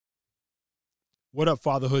What up,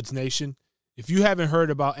 Fatherhoods Nation? If you haven't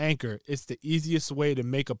heard about Anchor, it's the easiest way to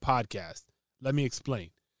make a podcast. Let me explain.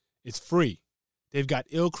 It's free. They've got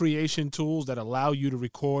ill creation tools that allow you to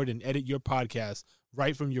record and edit your podcast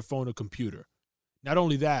right from your phone or computer. Not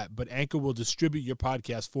only that, but Anchor will distribute your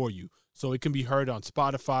podcast for you so it can be heard on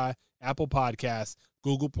Spotify, Apple Podcasts,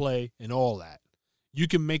 Google Play, and all that. You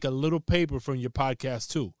can make a little paper from your podcast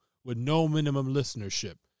too, with no minimum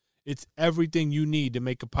listenership. It's everything you need to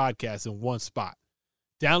make a podcast in one spot.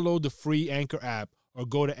 Download the free Anchor app or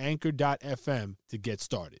go to anchor.fm to get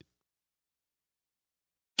started.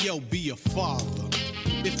 Yo, be a father.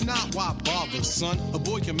 If not, why bother, son? A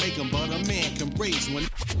boy can make them, but a man can raise one.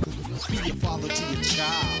 Be a father to your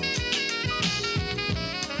child.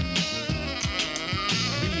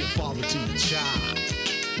 Be a father to your child.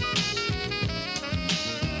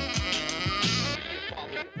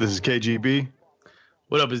 This is KGB.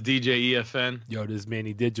 What up, is DJ EFN? Yo, this is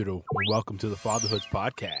Manny Digital, and welcome to the Fatherhoods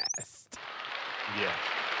Podcast. Yeah.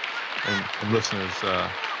 And listeners,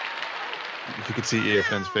 if you could see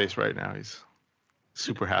EFN's face right now, he's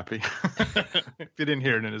super happy. If you didn't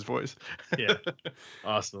hear it in his voice. Yeah.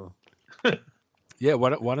 Awesome. Yeah, why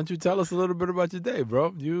don't you tell us a little bit about your day,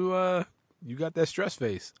 bro? You got that stress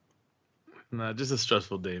face. Nah, just a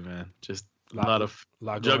stressful day, man. Just a Lot lot of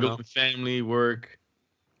going juggling on. family, work,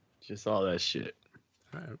 just all that shit.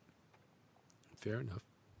 All right. Fair enough.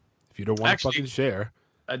 If you don't want to Actually- fucking share.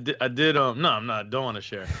 I did no, I'm not, don't want to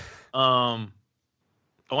share. I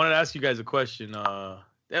wanted to ask you guys a question.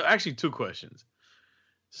 Actually two questions.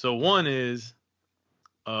 So one is,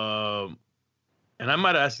 and I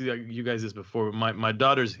might have asked you guys this before. My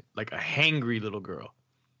daughter's like a hangry little girl.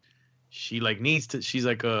 She like needs to. She's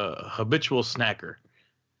like a habitual snacker,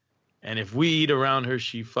 and if we eat around her,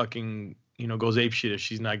 she fucking goes apeshit if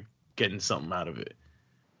she's not getting something out of it.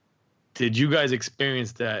 Did you guys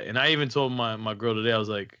experience that? And I even told my girl today, I was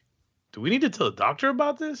like, do we need to tell the doctor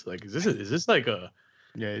about this? Like, is this like a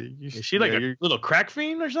is she like a little crack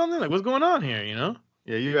fiend or something? Like, what's going on here?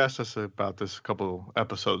 Yeah, you asked us about this a couple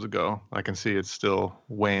episodes ago. I can see it's still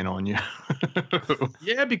weighing on you.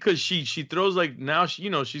 Yeah, because she throws like now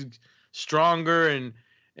she's stronger and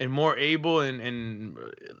more able and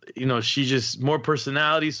she's just more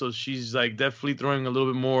personality, so she's like definitely throwing a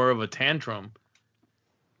little bit more of a tantrum.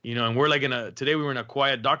 And we're like today we were in a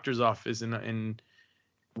quiet doctor's office, and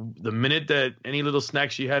the minute that any little snack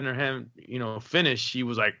she had in her hand, finished, she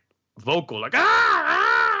was like vocal, like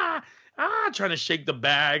trying to shake the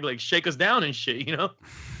bag, like shake us down and shit,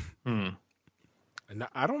 And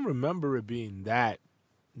I don't remember it being that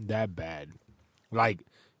bad. Like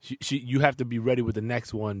you have to be ready with the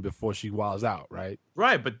next one before she wilds out, right?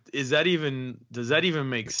 Right, but does that even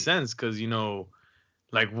make sense? Because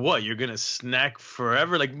like what, you're gonna snack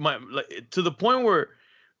forever? Like to the point where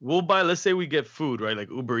we'll buy, let's say we get food, right?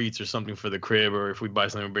 Like Uber Eats or something for the crib, or if we buy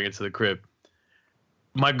something, we bring it to the crib.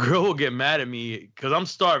 My girl will get mad at me because I'm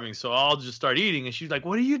starving, so I'll just start eating, and she's like,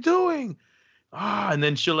 "What are you doing?" And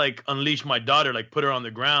then she'll like unleash my daughter, like put her on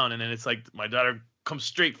the ground, and then it's like my daughter comes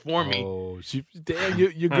straight for me. Oh, damn,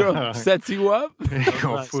 your girl sets you up.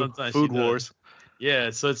 Sometimes food she does. wars. Yeah,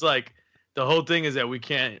 so it's like the whole thing is that we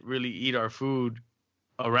can't really eat our food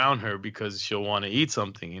around her because she'll want to eat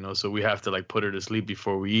something, so we have to like put her to sleep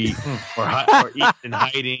before we eat or eat in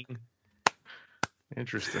hiding.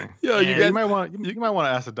 Interesting. Yo, Yeah, you you might want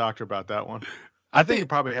to ask the doctor about that one. I think it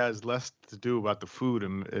probably has less to do about the food,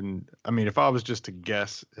 and I mean, if I was just to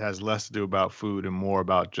guess, it has less to do about food and more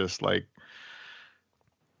about just like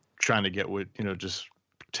trying to get what just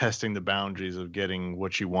testing the boundaries of getting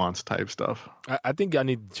what she wants type stuff. I think y'all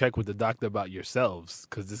need to check with the doctor about yourselves,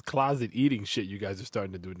 because this closet eating shit you guys are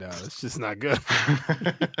starting to do now, it's just not good.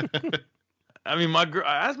 I mean, I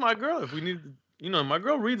asked my girl if we need, my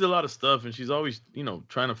girl reads a lot of stuff, and she's always,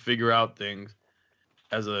 trying to figure out things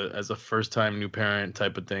as a first time new parent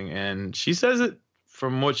type of thing. And she says it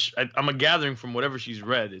from which I'm gathering from whatever she's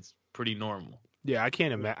read, it's pretty normal. Yeah, I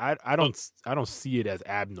can't imagine. I don't see it as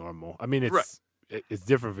abnormal. I mean, Right. It's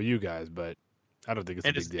different for you guys, but I don't think it's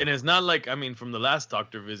a big deal. And it's not like, I mean, from the last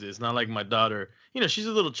doctor visit, it's not like my daughter, she's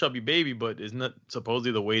a little chubby baby, but it's not,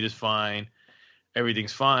 supposedly the weight is fine,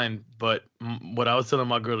 everything's fine. But what I was telling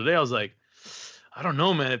my girl today, I was like, I don't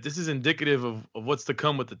know, man, if this is indicative of what's to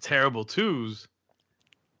come with the terrible twos,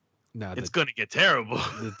 it's gonna get terrible.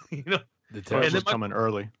 The It's just coming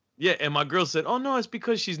early. Yeah, and my girl said, "Oh no, it's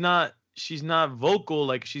because she's not vocal,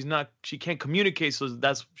 like she can't communicate, so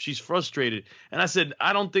she's frustrated." And I said,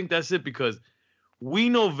 "I don't think that's it, because we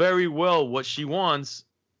know very well what she wants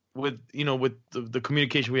with the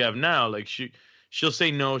communication we have now. Like She'll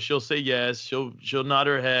say no. She'll say yes. She'll nod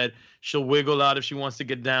her head. She'll wiggle out if she wants to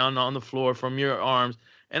get down on the floor from your arms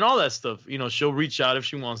and all that stuff. You know, she'll reach out if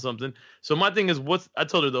she wants something. So my thing is, I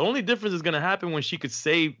told her the only difference is gonna happen when she could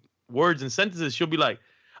say words and sentences. She'll be like,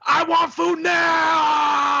 "I want food now."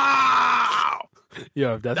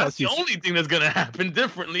 Yeah, That's the only thing that's gonna happen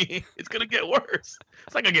differently. It's gonna get worse.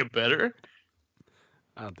 It's not gonna get better.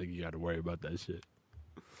 I don't think you got to worry about that shit.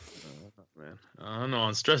 Man, I don't know.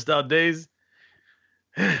 On stressed out days.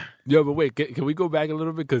 Yo, but wait, can we go back a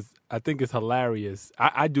little bit? Because I think it's hilarious.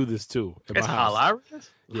 I do this too. It's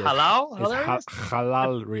hilarious? Yes. Halal?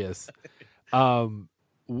 Hilarious?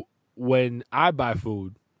 Hilarious. When I buy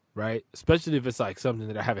food, right, especially if it's like something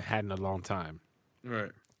that I haven't had in a long time,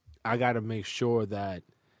 Right. I got to make sure that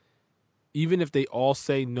even if they all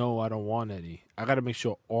say no, I don't want any, I got to make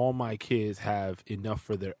sure all my kids have enough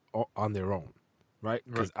for on their own, right?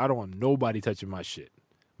 Because I don't want nobody touching my shit,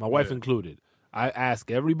 my wife included. I ask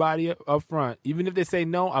everybody up front, even if they say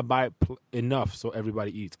no, I buy enough so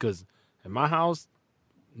everybody eats. Because in my house,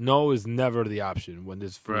 no is never the option when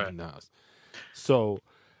there's food in the house. So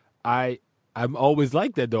I'm always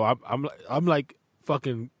like that though. I'm like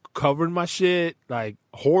fucking covering my shit, like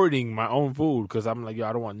hoarding my own food because I'm like, yo,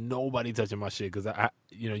 I don't want nobody touching my shit because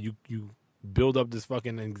you build up this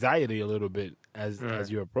fucking anxiety a little bit as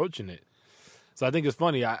you're approaching it. So I think it's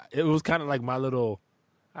funny. It was kind of like my little,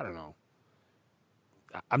 I don't know.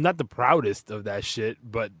 I'm not the proudest of that shit,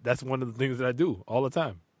 but that's one of the things that I do all the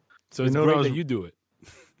time. So it's great that you do it.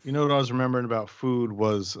 You know what I was remembering about food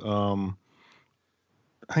was,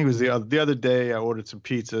 I think it was the other day I ordered some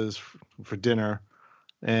pizzas for dinner,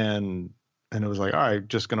 and it was like, all right,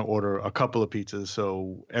 just gonna order a couple of pizzas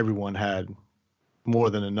so everyone had more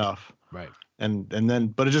than enough. Right. And then,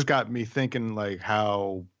 but it just got me thinking like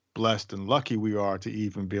how blessed and lucky we are to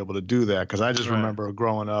even be able to do that. Because I just remember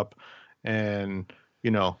growing up, and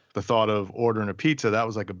the thought of ordering a pizza, that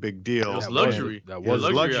was like a big deal. It was luxury. That was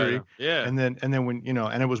luxury. Yeah. And then when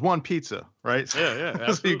and it was one pizza, right?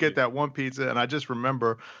 Yeah. So you get that one pizza, and I just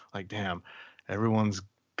remember like, damn, everyone's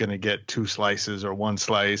gonna get 2 slices or 1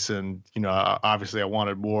 slice, and obviously I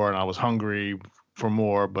wanted more, and I was hungry for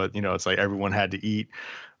more, but it's like everyone had to eat.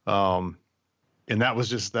 And that was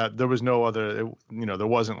just that. There was no other. There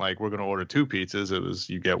wasn't like we're gonna order 2 pizzas. It was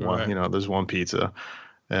you get one. There's one pizza,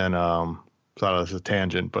 and thought it was a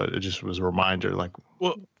tangent, but it just was a reminder. Like,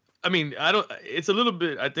 well, I mean, it's a little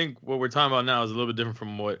bit. I think what we're talking about now is a little bit different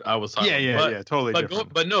from what I was talking. Yeah, totally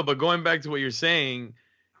different. But going back to what you're saying,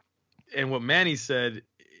 and what Manny said,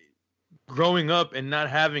 growing up and not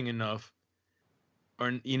having enough, or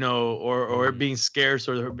it being scarce,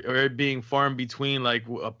 or it being far in between, like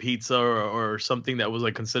a pizza or something that was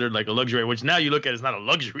like considered like a luxury, which now you look at it's not a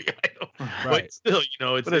luxury item, but still,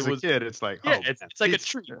 it's. But as a kid, it's like, it's like a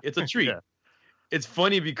treat. It's a treat. It's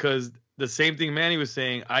funny because the same thing Manny was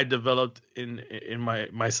saying, I developed in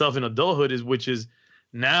myself in adulthood which is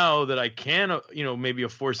now that I can maybe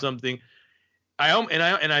afford something.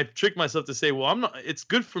 I tricked myself to say, well, I'm not. It's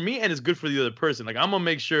good for me and it's good for the other person. Like I'm gonna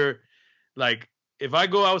make sure, like if I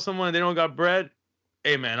go out with someone and they don't got bread,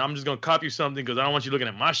 hey man, I'm just gonna cop you something because I don't want you looking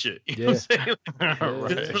at my shit. You know what I'm saying?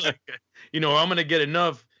 Right. Or I'm gonna get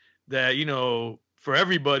enough that for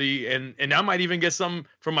everybody, and I might even get some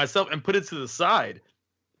for myself and put it to the side.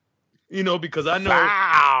 Because I know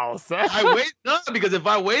I wait because if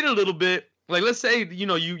I wait a little bit, like let's say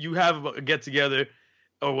you have a get together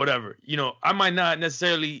or whatever, I might not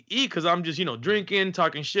necessarily eat because I'm just drinking,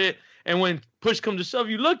 talking shit, and when push comes to shove,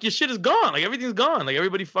 you look, your shit is gone, like everything's gone, like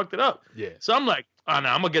everybody fucked it up. Yeah. So I'm like, oh no,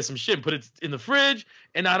 I'm gonna get some shit and put it in the fridge,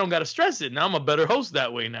 and I don't gotta stress it. Now I'm a better host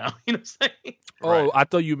that way now. You know what I'm saying? Oh, I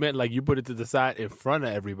thought you meant like you put it to the side in front of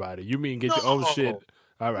everybody. You mean get your own shit?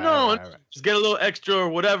 All right. All right. Just get a little extra or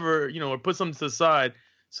whatever, or put something to the side,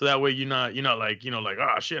 so that way you're not like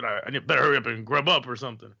oh shit, I need better hurry up and grub up or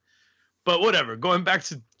something. But whatever. Going back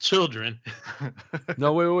to children.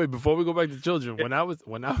 No, wait. Before we go back to children, when I was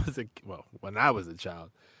a child,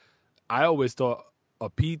 I always thought a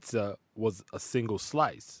pizza was a single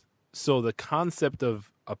slice. So the concept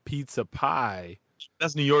of a pizza pie.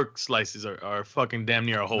 That's New York slices are fucking damn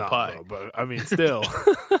near a whole pie. Bro, but I mean, still.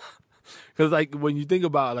 Because like when you think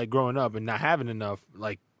about like growing up and not having enough,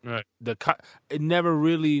 like it never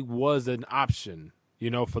really was an option,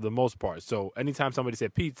 for the most part. So anytime somebody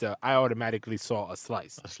said pizza, I automatically saw a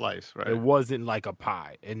slice. A slice, right? It wasn't like a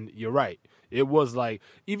pie. And you're right. It was like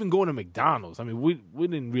even going to McDonald's. I mean, we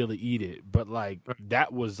didn't really eat it, but like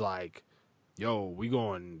that was like, yo, we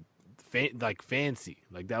going fancy.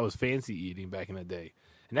 Like that was fancy eating back in the day.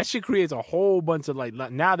 And that shit creates a whole bunch of like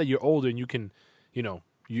now that you're older and you can,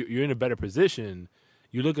 you're in a better position,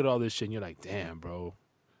 you look at all this shit and you're like, damn, bro.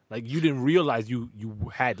 Like you didn't realize you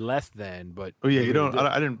had less than, but Oh yeah, you you really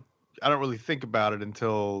don't. did. I don't really think about it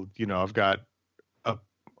until I've got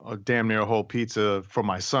a damn near a whole pizza for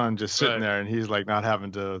my son just sitting Right. there, and he's like not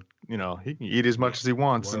having to. He can eat as much as he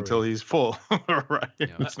wants Worry. until he's full. Right? Yeah.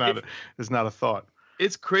 It's not a thought.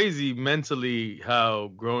 It's crazy mentally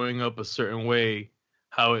how growing up a certain way,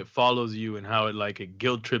 how it follows you and how it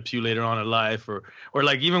guilt trips you later on in life, or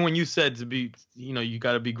like even when you said to be, you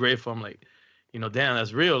got to be grateful. I'm like, damn,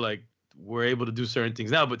 that's real. Like we're able to do certain things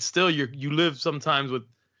now, but still you live sometimes with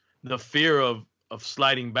the fear of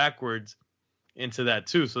sliding backwards into that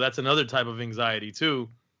too. So that's another type of anxiety too.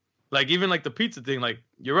 Like even like the pizza thing, like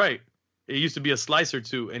you're right. It used to be a slice or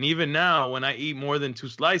two. And even now when I eat more than 2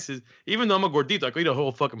 slices, even though I'm a gordito, I could eat a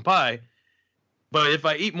whole fucking pie. But if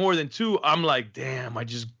I eat more than 2, I'm like, damn, I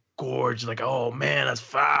just gorged. Like, oh man, that's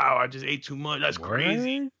foul. I just ate too much. That's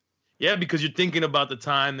crazy. Word? Yeah, because you're thinking about the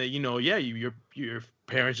time that, your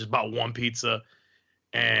parents just bought one pizza.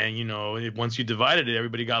 And, once you divided it,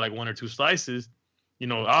 everybody got like 1 or 2 slices.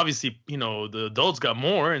 Obviously, the adults got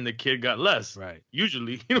more and the kid got less. Right.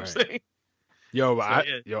 Usually, what I'm saying? Yo,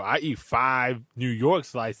 I eat 5 New York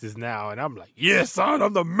slices now, and I'm like, yeah, son,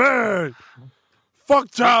 I'm the man. Fuck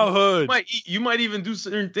childhood. You might even do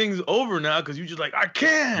certain things over now because you just like, I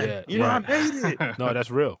can. I made it. No, that's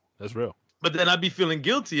real. That's real. But then I'd be feeling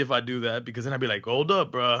guilty if I do that because then I'd be like, hold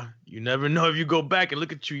up, bro. You never know if you go back and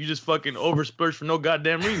look at you. You just fucking oversplurge for no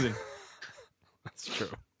goddamn reason. That's true.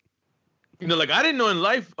 Like I didn't know in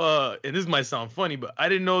life, and this might sound funny, but I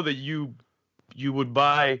didn't know that you would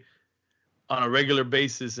buy on a regular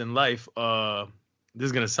basis in life. This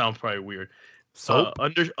is gonna sound probably weird. Soap?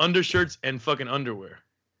 Undershirts and fucking underwear.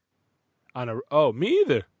 Me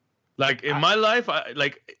either. Like in my life,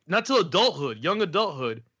 not till adulthood, young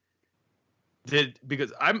adulthood.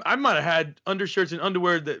 Because I might have had undershirts and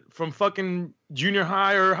underwear that from fucking junior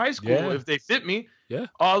high or high school if they fit me. Yeah.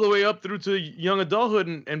 All the way up through to young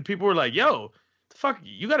adulthood, and people were like, "Yo, the fuck,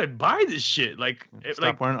 you gotta buy this shit." Like,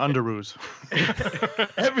 Stop wearing underoos.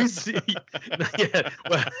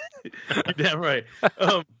 You're damn right.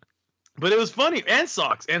 But it was funny, and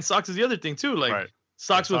socks is the other thing too. Like. Right.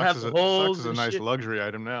 Socks would have holes. Socks is a nice luxury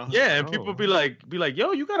item now. Yeah, and people be like,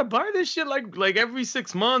 yo, you gotta buy this shit like every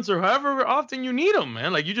 6 months or however often you need them,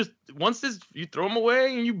 man. Like you throw them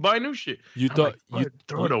away and you buy new shit. You thought you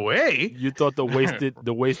throw it away? You thought the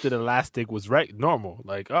wasted elastic was normal.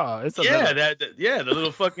 Like, it's a the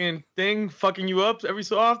little fucking thing fucking you up every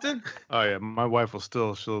so often. Oh yeah, my wife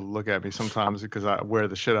she'll look at me sometimes because I wear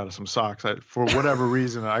the shit out of some socks. For whatever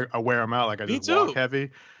reason, I wear them out like I just walk heavy.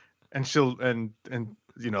 And she'll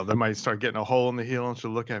they might start getting a hole in the heel, and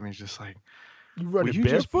she'll look at me and just like, "You running will you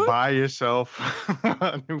barefoot? Just buy yourself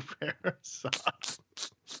a new pair of socks."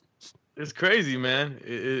 It's crazy, man.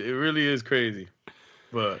 It really is crazy.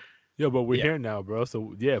 But we're here now, bro.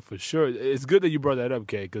 So yeah, for sure, it's good that you brought that up,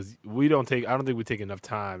 Kay, because I don't think we take enough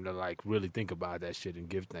time to like really think about that shit and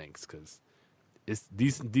give thanks, because it's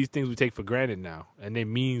these things we take for granted now, and they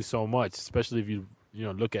mean so much, especially if you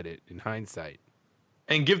look at it in hindsight.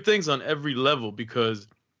 And give thanks on every level because,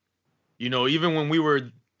 even when we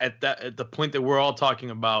were at the point that we're all talking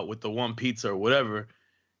about with the one pizza or whatever,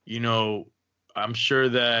 I'm sure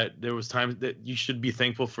that there was times that you should be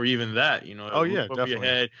thankful for even that, Oh yeah, definitely. Your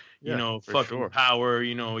head, fucking sure. power,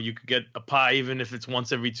 you could get a pie even if it's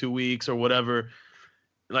once every 2 weeks or whatever.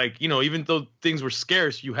 Like, even though things were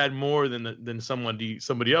scarce, you had more than somebody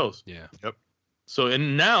else. Yeah. Yep. So,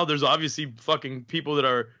 and now there's obviously fucking people that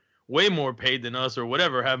are way more paid than us or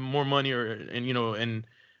whatever, have more money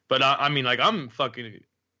but I mean, like, I'm fucking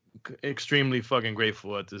extremely fucking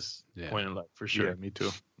grateful at this point in life for sure. Yeah, me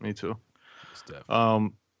too.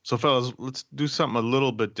 So fellas, let's do something a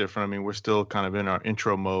little bit different. I mean, we're still kind of in our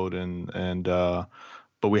intro mode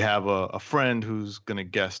but we have a friend who's going to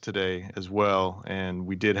guest today as well. And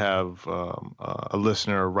we did have a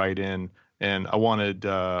listener write in, and I wanted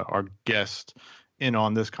our guest in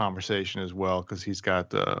on this conversation as well, because he's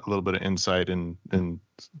got a little bit of insight and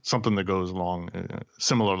something that goes along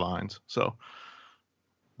similar lines. So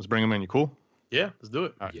let's bring him in. You cool? Yeah, let's do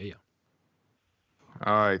it. Right. Yeah.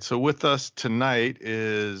 All right. So with us tonight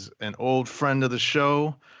is an old friend of the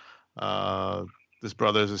show. This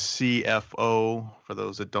brother is a CFO. For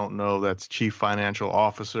those that don't know, that's Chief Financial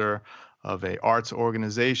Officer of a arts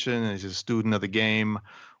organization. He's a student of the game.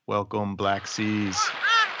 Welcome, Black Seas.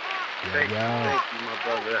 Thank you, my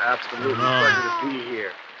brother. Absolutely. Pleasure to be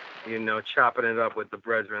here. Chopping it up with the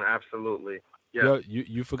brethren. Absolutely. Yeah. Yo,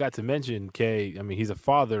 you forgot to mention, Kay. I mean, he's a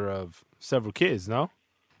father of several kids, no?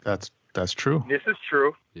 That's true. This is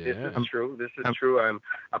true. Yeah. This is true. I'm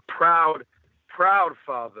a proud proud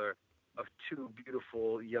father of two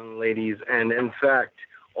beautiful young ladies, and in fact,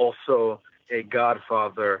 also a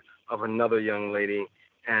godfather of another young lady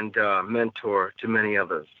and mentor to many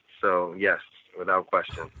others. So yes, without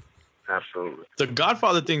question, absolutely. The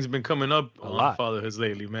Godfather thing's been coming up A on lot. Fatherhoods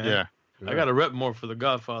lately, man. Yeah. I got to rep more for the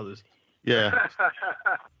Godfathers. Yeah.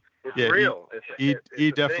 It's Yeah, real. He it's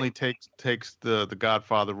a definitely thing. takes the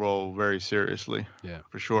Godfather role very seriously. Yeah.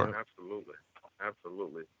 For sure.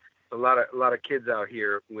 Absolutely. A lot of kids out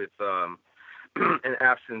here with an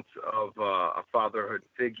absence of a fatherhood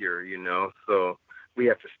figure, you know. So we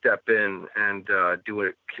have to step in and do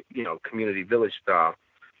it, you know, community village style,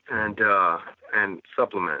 and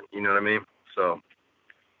supplement. You know what I mean? So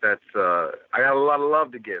that's I got a lot of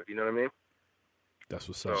love to give. You know what I mean? That's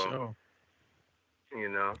what's up. So, you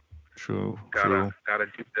know, True. gotta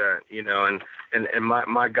do that. You know, and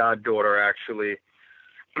my goddaughter actually.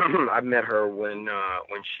 I met her when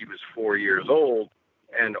she was 4 years old,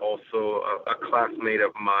 and also a classmate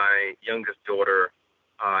of my youngest daughter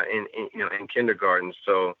in kindergarten.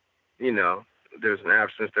 So, you know, there was an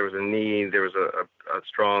absence, there was a need, there was a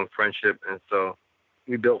strong friendship, and so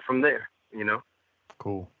we built from there. You know.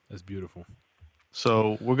 Cool. That's beautiful.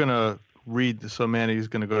 So we're gonna read. So Manny's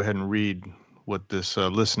gonna go ahead and read what this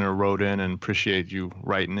listener wrote in, and appreciate you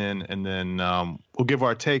writing in, and then we'll give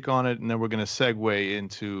our take on it, and then we're going to segue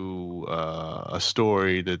into a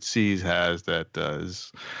story that C's has that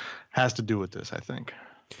has to do with this, I think.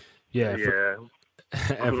 Yeah. Yeah.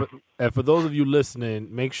 And for those of you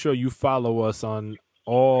listening, make sure you follow us on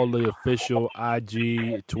all the official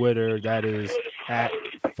IG, Twitter. That is at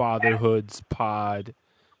Fatherhoods Pod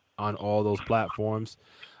on all those platforms.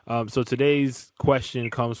 So today's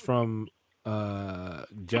question comes from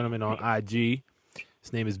gentleman on IG.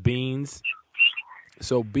 His name is Beans.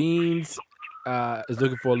 So Beans is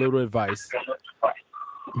looking for a little advice.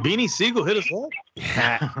 Beanie Siegel hit us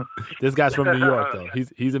up. This guy's from New York, though.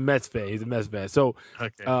 He's a Mets fan. He's a Mets fan. So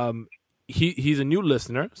Okay. he's a new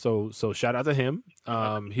listener. So shout out to him.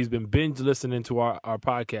 He's been binge listening to our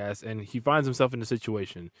podcast, and he finds himself in a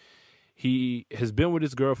situation. He has been with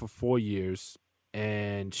his girl for 4 years,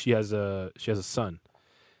 and she has a son.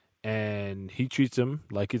 And he treats him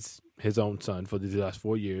like it's his own son for these last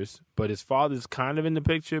 4 years. But his father's kind of in the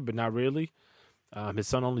picture, but not really. His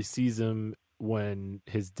son only sees him when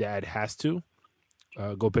his dad has to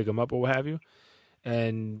go pick him up or what have you.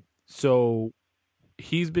 And so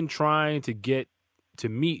he's been trying to get to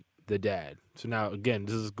meet the dad. So now, again,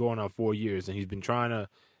 this is going on 4 years, and he's been trying to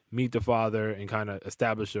meet the father and kind of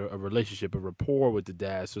establish a relationship, a rapport with the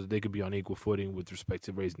dad so that they could be on equal footing with respect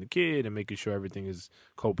to raising the kid and making sure everything is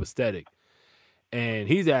copacetic. And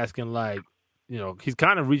he's asking, like, you know, he's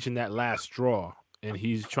kind of reaching that last straw, and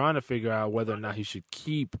he's trying to figure out whether or not he should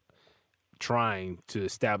keep trying to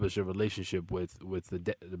establish a relationship with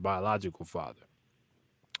the biological father.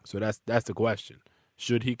 So that's the question.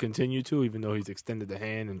 Should he continue to, even though he's extended the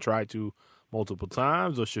hand and tried to multiple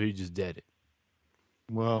times, or should he just dead it?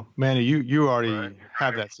 Well, Manny, you already Right.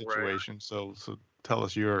 have that situation, so tell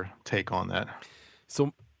us your take on that.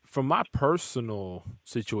 So from my personal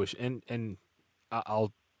situation, and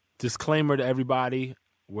I'll disclaimer to everybody,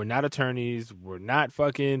 we're not attorneys, we're not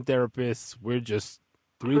fucking therapists, we're just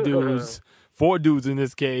 3 dudes, 4 dudes in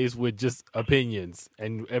this case with just opinions.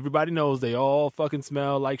 And everybody knows they all fucking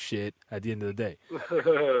smell like shit at the end of the day.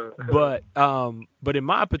 But in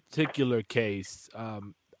my particular case,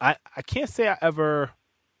 I can't say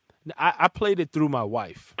I played it through my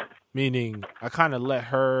wife, meaning I kind of let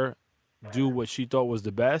her do what she thought was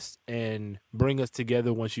the best and bring us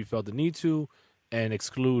together when she felt the need to, and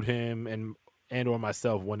exclude him and or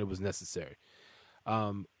myself when it was necessary.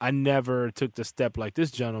 I never took the step like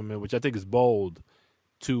this gentleman, which I think is bold,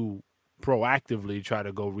 to proactively try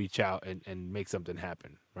to go reach out and make something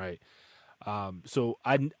happen, right? So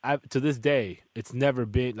I to this day, it's never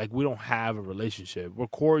been like we don't have a relationship. We're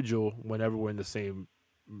cordial whenever we're in the same,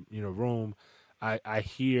 you know, room. I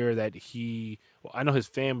hear that I know his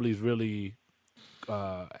family's really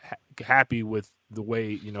happy with the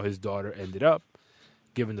way, you know, his daughter ended up,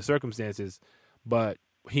 given the circumstances. But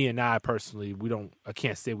he and I personally, I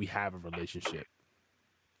can't say we have a relationship.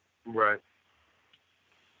 Right.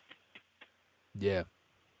 Yeah.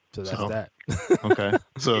 So that's that. Okay.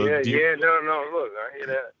 So Yeah, do you- yeah, no, look, I hear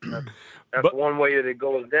that. That's But- one way that it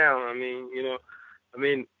goes down. I mean, you know,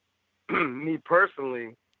 me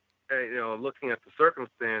personally, you know, looking at the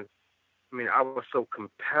circumstance, I mean, I was so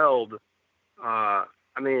compelled. I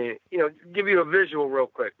mean, you know, give you a visual real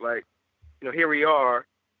quick. Like, you know, here we are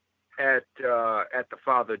at the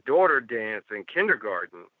father-daughter dance in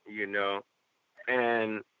kindergarten, you know,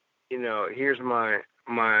 and you know, here's my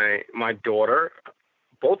my daughter,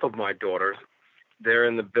 both of my daughters, they're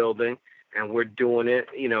in the building, and we're doing it.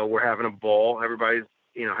 You know, we're having a ball. Everybody's,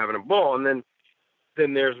 you know, having a ball. And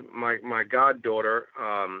then there's my goddaughter,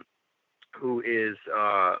 who is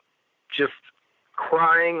just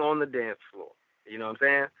crying on the dance floor. You know what I'm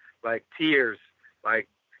saying? Like tears, like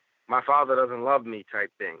my father doesn't love me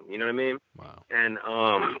type thing. You know what I mean? Wow. And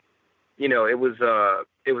you know, it was a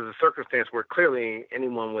circumstance where clearly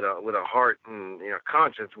anyone with a heart and, you know,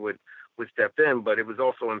 conscience would step in, but it was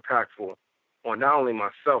also impactful on not only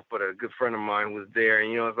myself but a good friend of mine who was there.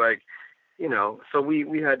 And, you know, it's like, you know, so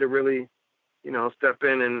we had to really, you know, step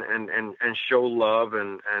in and show love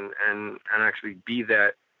and actually be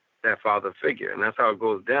that father figure. And that's how it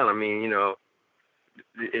goes down. I mean, you know,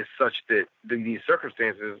 it's such that these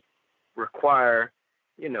circumstances require,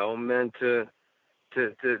 you know, men to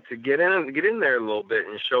get in there a little bit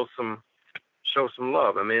and show some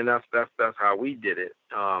love. I mean, that's how we did it.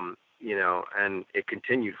 You know, and it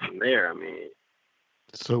continued from there. I mean,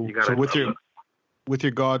 so with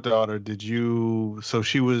your goddaughter, so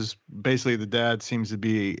she was basically, the dad seems to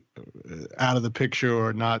be out of the picture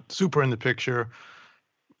or not super in the picture.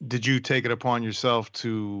 Did you take it upon yourself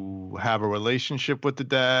to have a relationship with the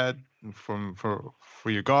dad for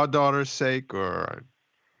your goddaughter's sake, or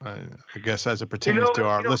I guess as it pertains to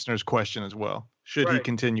our listeners' question as well? Should he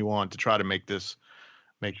continue on to try to make this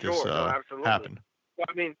happen? Well,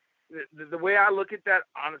 I mean, the way I look at that,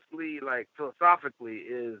 honestly, like philosophically,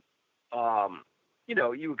 is, you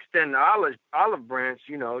know, you extend the olive branch.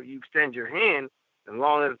 You know, you extend your hand, as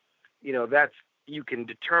long as, you know, you can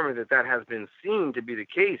determine that has been seen to be the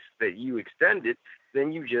case, that you extended,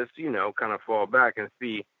 then you just, you know, kind of fall back and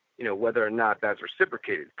see, you know, whether or not that's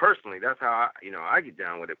reciprocated. Personally, that's how I get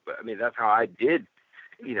down with it. But I mean, that's how I did,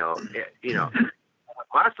 you know,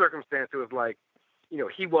 my circumstance, it was like, you know,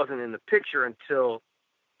 he wasn't in the picture until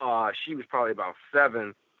she was probably about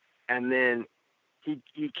 7. And then he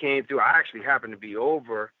came through. I actually happened to be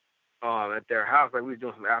over at their house. Like, we were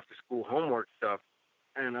doing some after school homework stuff.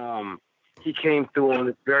 And he came through on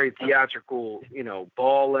this very theatrical, you know,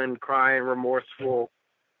 bawling, crying, remorseful,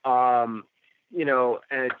 you know,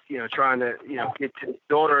 and, you know, trying to, you know, get his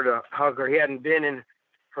daughter to hug her. He hadn't been in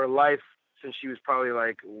her life since she was probably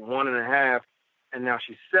like 1.5, and now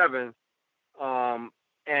she's 7.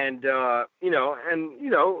 You know,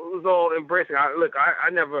 it was all embracing. I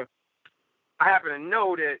happen to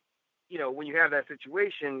know that, you know, when you have that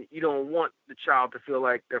situation, you don't want the child to feel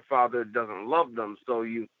like their father doesn't love them. So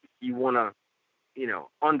you want to, you know,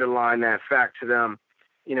 underline that fact to them,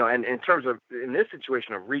 you know. And in terms of, in this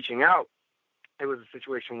situation of reaching out, it was a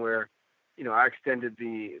situation where, you know, I extended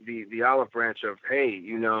the olive branch of, hey,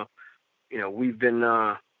 you know, we've been,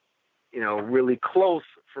 you know, really close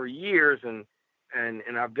for years, and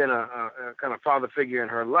I've been a kind of father figure in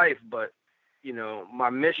her life, but, you know, my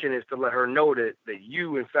mission is to let her know that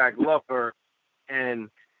you, in fact, love her, and,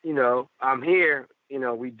 you know, I'm here, you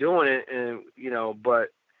know, we doing it, and, you know, but,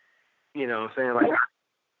 you know what I'm saying, like,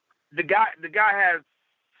 the guy has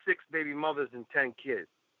 6 baby mothers and 10 kids.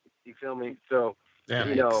 You feel me? So, damn,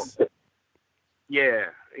 you know,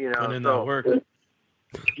 yeah, you know, in so that work.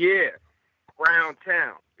 Yeah, around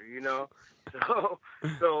town, you know.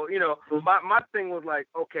 So you know, my thing was like,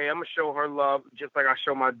 okay, I'm gonna show her love just like I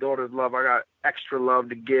show my daughter's love. I got extra love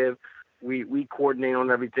to give. We coordinate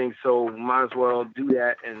on everything, so might as well do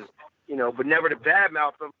that, and, you know, but never to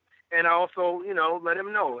badmouth them. And I also, you know, let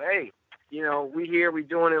him know, hey, you know, we here, we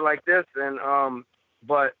doing it like this, and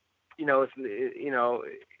but, you know, you know,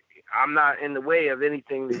 I'm not in the way of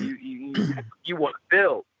anything that you want to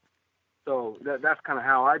build. So that's kind of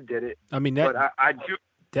how I did it. I mean, but I do.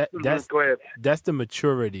 That's go ahead. That's the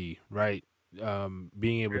maturity, right?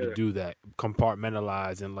 Being able to do that,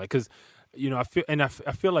 compartmentalize, and, like, because, you know,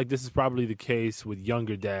 I feel like this is probably the case with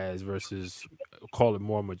younger dads versus, call it,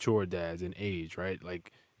 more mature dads in age, right?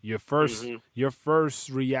 Like, your first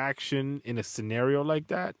reaction in a scenario like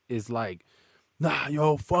that is like, nah,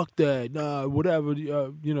 yo, fuck that, nah, whatever,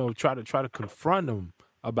 you know, try to confront them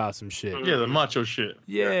about some shit. Yeah, the macho shit.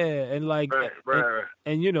 Yeah, and like, right.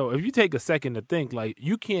 And you know, if you take a second to think, like,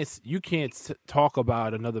 you can't talk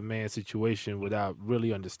about another man's situation without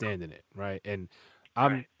really understanding it, right? And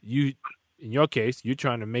in your case, you're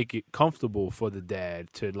trying to make it comfortable for the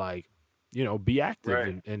dad to, like, you know, be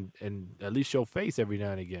active and at least show face every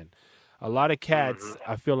now and again. A lot of cats,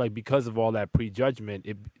 I feel like, because of all that prejudgment,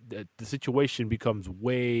 the situation becomes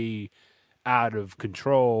way out of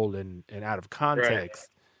control and out of context,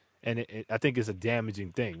 and I think it's a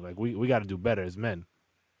damaging thing. Like, we got to do better as men.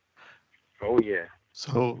 Oh yeah.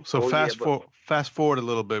 So fast forward a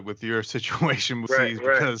little bit with your situation,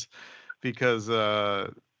 because because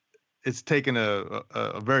it's taken a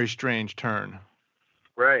very strange turn.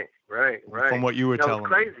 Right. From what you were telling me.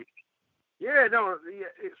 Crazy. Yeah, no,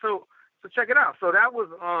 yeah, so check it out. So that was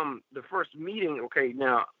the first meeting. Okay,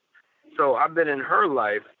 now, so I've been in her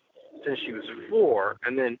life since she was 4,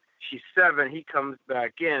 and then she's 7. He comes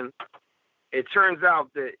back in. It turns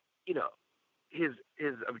out that, you know, his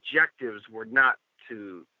objectives were not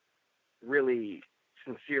to really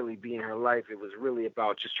sincerely be in her life. It was really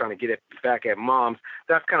about just trying to get it back at Mom's.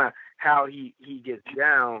 That's kind of how he gets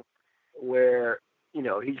down, where, you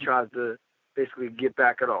know, he tries to basically get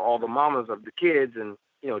back at all the mamas of the kids and,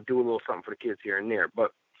 you know, do a little something for the kids here and there.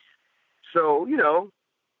 But so,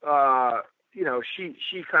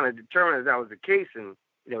 she kind of determined that was the case, and,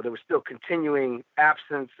 you know, there was still continuing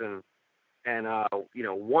absence and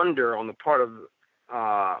wonder on the part of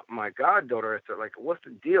my goddaughter. It's like, what's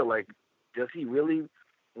the deal? Like, does he really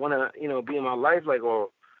want to, you know, be in my life? Like, or,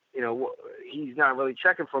 you know, he's not really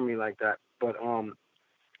checking for me like that. But,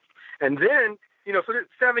 and then, you know, so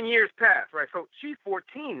 7 years passed, right? So she's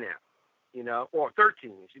 14 now, you know, or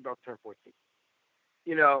 13. She's about to turn 14,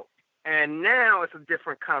 you know, and now it's a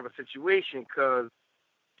different kind of a situation because,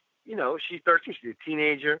 you know, she's 13, she's a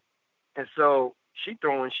teenager. And so she's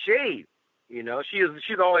throwing shade, you know,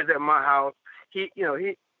 she's always at my house. He's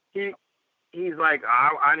like,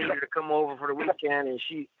 I need her to come over for the weekend. And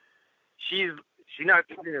she's not,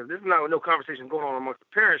 you know, there's no conversation going on amongst the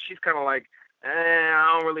parents. She's kind of like,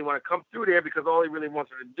 I don't really want to come through there because all he really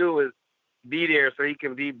wants her to do is be there so he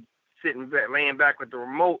can be laying back with the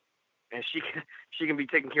remote, and she can be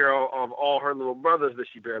taking care of all her little brothers that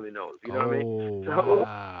she barely knows. You know what I mean? So,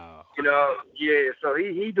 wow. You know, yeah. So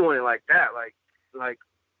he doing it like that, like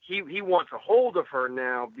he wants a hold of her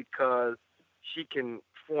now because she can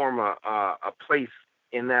form a place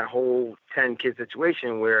in that whole 10-kid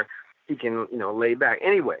situation where he can, you know, lay back.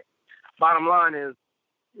 Anyway, bottom line is,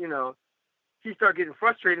 you know, he started getting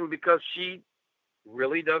frustrated because she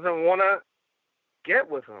really doesn't want to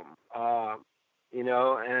get with him, you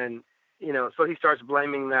know, and, you know, so he starts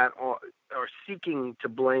blaming that on, or seeking to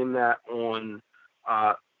blame that on,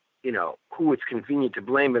 you know, who it's convenient to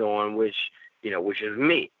blame it on, which is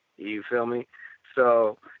me. You feel me?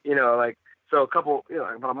 So, you know, like, so about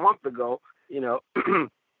a month ago, you know,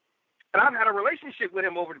 and I've had a relationship with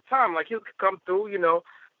him over the time. Like, he'll come through, you know,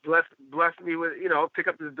 bless me with, you know, pick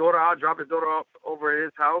up his daughter. I'll drop his daughter off over at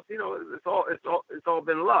his house. You know, it's all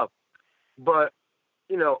been love. But,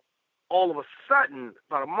 you know, all of a sudden,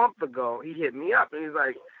 about a month ago, he hit me up and he's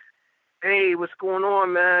like, "Hey, what's going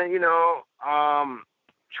on, man? You know,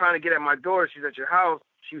 trying to get at my daughter. She's at your house."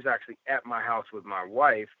 She was actually at my house with my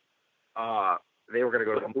wife. They were going to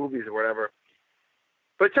go to the movies or whatever.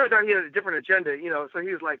 But it turns out he had a different agenda, you know, so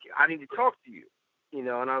he was like, "I need to talk to you." You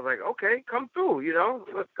know, and I was like, "Okay, come through, you know,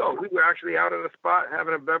 let's go." We were actually out at a spot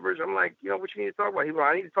having a beverage. I'm like, "You know, what you need to talk about?" He was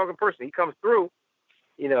like, "I need to talk in person." He comes through,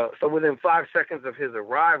 you know, so within 5 seconds of his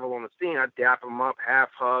arrival on the scene, I dap him up, half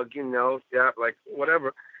hug, you know, dap, like,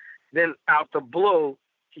 whatever. Then out the blue,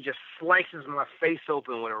 he just slices my face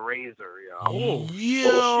open with a razor, yo. Oh,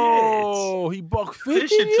 yo, he buck 50.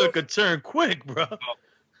 This shit took a turn quick, bro.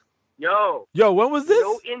 Yo, when was this?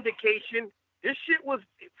 No indication. This shit was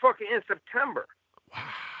fucking in September. Wow.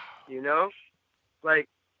 You know, like,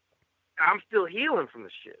 I'm still healing from the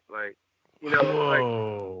shit. Like, you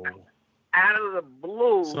know, like, out of the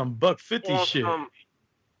blue, some buck 50 shit.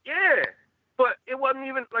 Yeah, but it wasn't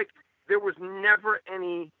even like, there was never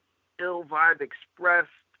any ill vibe expressed.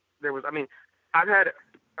 There was, I mean, I've had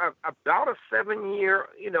about a 7-year,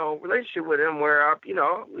 you know, relationship with him where, you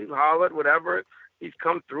know, we've hollered, whatever. He's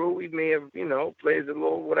come through. We may have, you know, played a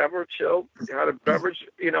little whatever, chill, had a beverage,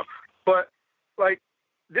 you know. But, like,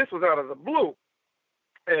 this was out of the blue.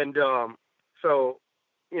 And so,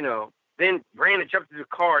 you know, then ran and jumped into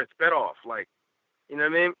the car and sped off. Like, you know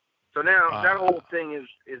what I mean? So now that whole thing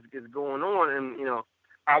is going on. And, you know,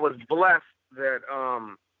 I was blessed that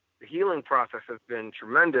the healing process has been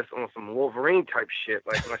tremendous on some Wolverine type shit.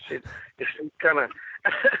 Like, my shit is kind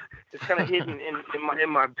of hidden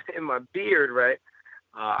in my beard, right?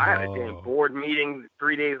 I had a damn board meeting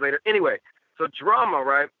 3 days later. Anyway, so drama,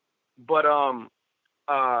 right? But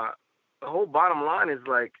the whole bottom line is,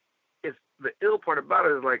 like, it's the ill part about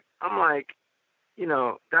it is, like, I'm like, you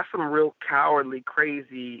know, that's some real cowardly,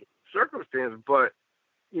 crazy circumstance, but,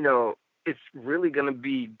 you know, it's really going to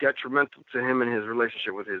be detrimental to him and his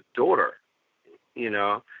relationship with his daughter, you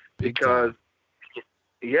know, because,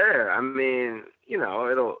 yeah, I mean, you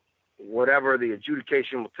know, whatever the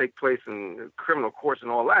adjudication will take place in criminal courts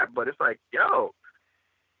and all that, but it's like, yo,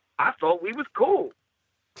 I thought we was cool.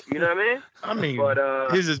 You know what I mean? I mean,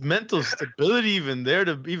 But is his mental stability even there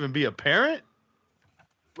to even be a parent?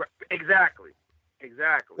 exactly.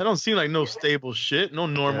 That don't seem like no stable shit, no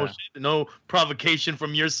normal Yeah. shit, no provocation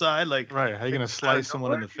from your side. Like, Right. How you gonna slice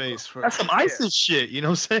someone in the face for? that's some ISIS shit. You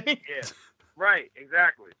know what I'm saying? Yeah, right,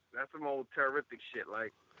 exactly. That's some old terroristic shit.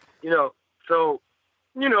 Like, you know, so,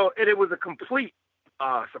 you know, and it was a complete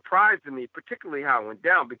surprise to me, particularly how it went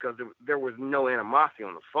down, because there was no animosity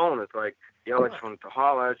on the phone. It's like, yo, I just wanted to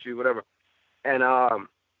holler at you, whatever. And,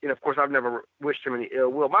 you know, of course, I've never wished him any ill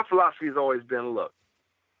will. My philosophy has always been, look,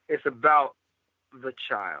 it's about the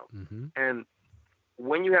child. Mm-hmm. And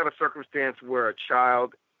when you have a circumstance where a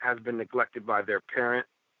child has been neglected by their parent,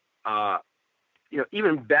 you know,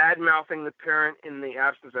 even bad mouthing the parent in the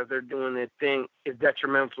absence as they're doing their thing is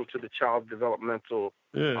detrimental to the child's developmental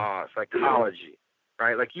psychology,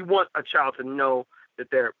 right? Like, you want a child to know that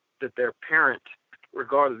their parent,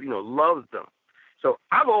 regardless, you know, loves them. So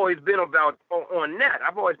I've always been about on that.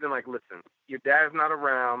 I've always been like, listen, your dad's not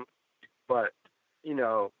around, but, you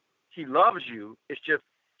know, he loves you. It's just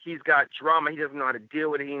he's got drama. He doesn't know how to deal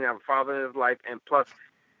with it. He doesn't have a father in his life, and plus,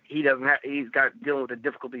 he's got dealing with the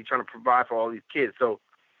difficulty trying to provide for all these kids. So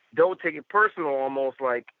don't take it personal, almost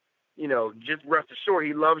like, you know, just rest assured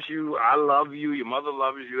he loves you. I love you. Your mother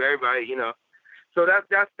loves you. Everybody, you know. So that's.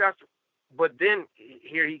 But then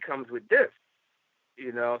here he comes with this,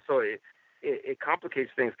 you know. So it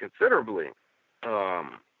complicates things considerably,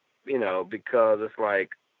 you know, because it's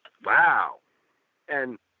like, wow,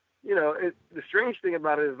 and you know, the strange thing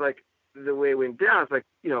about it is like the way it went down. It's like,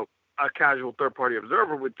 you know, a casual third-party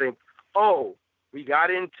observer would think, oh, we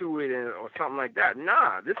got into it or something like that.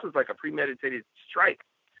 Nah, this was like a premeditated strike.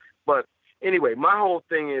 But anyway, my whole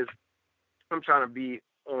thing is I'm trying to be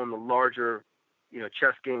on the larger, you know,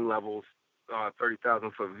 chess game levels,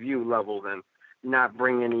 30,000-foot view levels, and not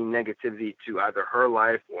bring any negativity to either her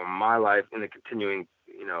life or my life in a continuing,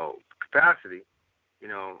 you know, capacity. You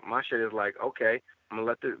know, my shit is like, okay, I'm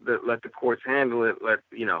gonna let the courts handle it. Let,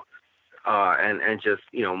 you know, and just,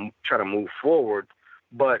 you know, try to move forward.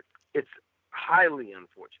 But it's highly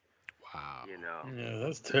unfortunate. Wow. You know. Yeah,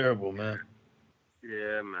 that's terrible, man.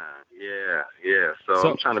 Yeah, man. Yeah. So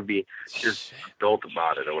I'm trying to be just adult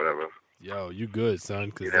about it or whatever. Yo, you good,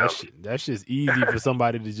 son? Because You know? that's just easy for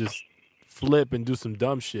somebody to just flip and do some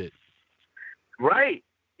dumb shit. Right.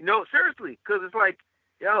 You know, seriously, because it's like,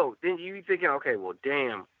 yo, then you be thinking, okay, well,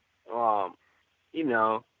 damn, you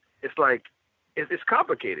know, it's like, it's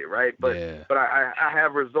complicated, right? But Yeah. but I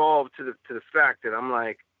have resolved to the fact that I'm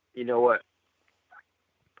like, you know what,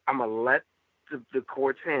 I'm gonna let the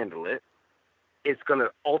courts handle it. It's gonna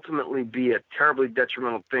ultimately be a terribly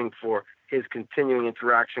detrimental thing for his continuing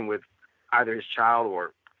interaction with either his child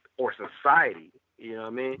or society. You know what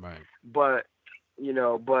I mean? Right. But you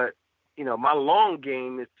know, my long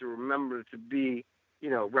game is to remember to be, you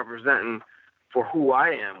know, representing for who I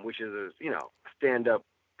am, which is a, you know, stand up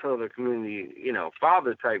pillar community, you know,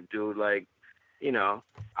 father type dude. Like, you know,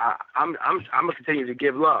 I'm gonna continue to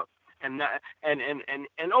give love, and that,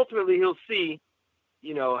 and ultimately he'll see,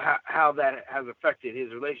 you know, how that has affected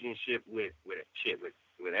his relationship with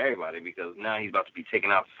everybody, because now he's about to be taken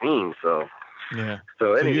out the scene. So Yeah.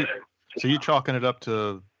 So anyway, So you're chalking it up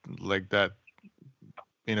to like that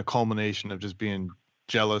being a culmination of just being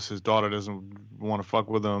jealous. His daughter doesn't want to fuck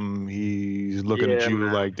with him. He's looking at you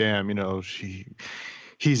man. like, damn, you know,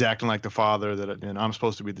 he's acting like the father and I'm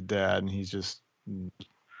supposed to be the dad, and he's just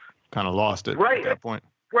kind of lost it at that point.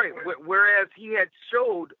 Right. Whereas he had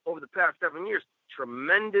showed over the past 7 years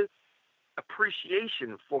tremendous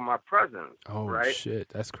appreciation for my presence. Oh, right? shit,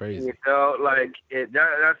 that's crazy. You know, like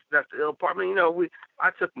that's the ill part. I mean, you know,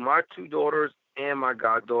 I took my two daughters and my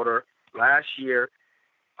goddaughter last year,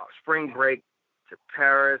 spring break, to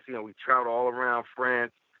Paris. You know, we traveled all around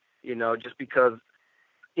France. You know, just because,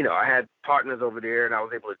 you know, I had partners over there and I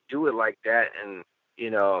was able to do it like that. And you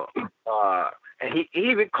know, and he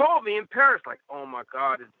even called me in Paris, like, oh my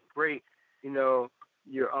God, it's great. You know,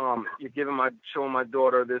 you're showing my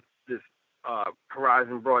daughter this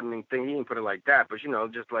horizon broadening thing. He didn't put it like that, but you know,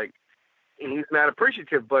 just like, he's mad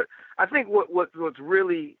appreciative. But I think what's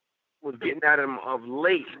really was getting at him of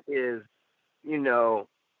late is, you know,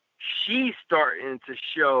 she's starting to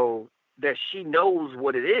show that she knows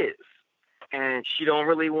what it is, and she don't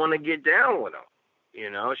really want to get down with him. You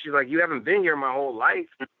know, she's like, you haven't been here my whole life.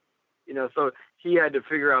 You know, so he had to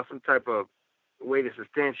figure out some type of way to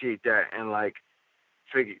substantiate that, and like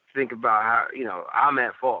think about how, you know, I'm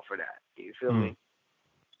at fault for that. You feel me?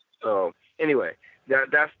 So anyway,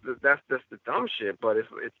 that's the dumb shit, but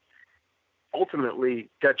it's ultimately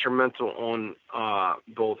detrimental on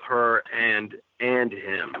both her and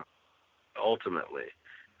him, ultimately.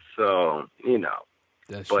 So, you know,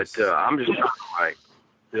 That's but just, I'm just trying to like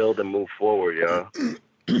build and move forward, yo.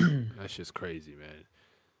 that's just crazy, man.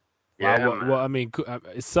 Yeah, Well, man. well, I mean,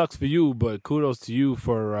 it sucks for you, but kudos to you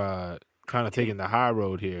for kind of taking the high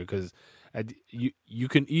road here, because you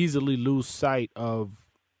can easily lose sight of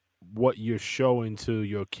what you're showing to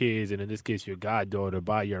your kids, and in this case, your goddaughter,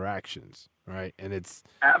 by your actions, right? And it's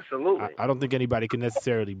Absolutely. I don't think anybody can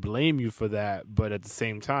necessarily blame you for that, but at the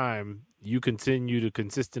same time, you continue to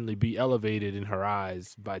consistently be elevated in her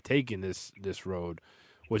eyes by taking this road,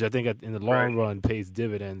 which I think in the long run pays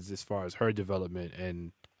dividends as far as her development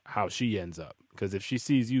and how she ends up. Because if she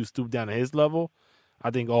sees you stoop down to his level,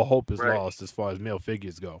 I think all hope is lost as far as male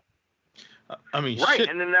figures go. I mean, Right, shit.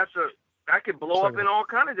 and then that could blow up in all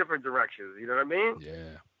kind of different directions. You know what I mean?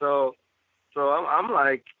 Yeah. So I'm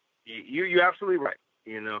like, you're absolutely right.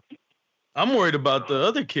 You know. I'm worried about the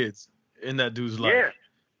other kids in that dude's life. Yeah.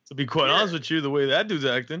 To be quite honest with you, the way that dude's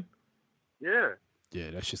acting. Yeah.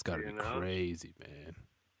 Yeah, that's just got to be crazy, man.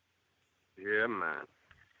 Yeah, man.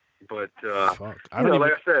 But Fuck.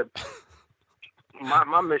 like I said,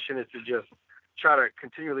 my mission is to just try to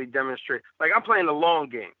continually demonstrate. Like, I'm playing the long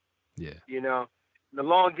game. Yeah. You know, the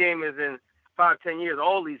long game is in 5-10 years.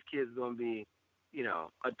 All these kids gonna be, you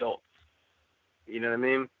know, adults. You know what I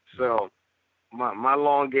mean? So my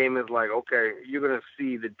long game is like, okay, you're gonna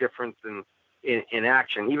see the difference in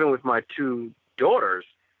action. Even with my two daughters,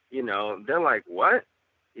 you know, they're like, what?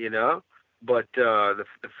 You know? But the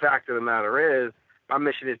fact of the matter is, my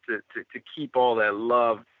mission is to keep all that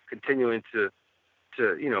love continuing to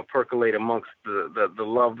you know, percolate amongst the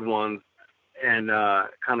loved ones, and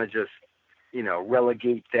kind of just, you know,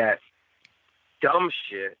 relegate that dumb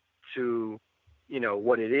shit to, you know,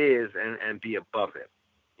 what it is, and be above it,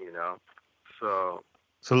 you know. So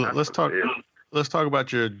let's talk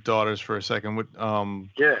about your daughters for a second.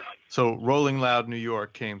 Yeah. So Rolling Loud New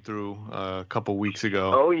York came through a couple weeks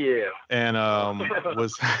ago. Oh yeah. And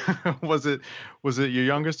was it your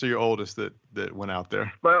youngest or your oldest that went out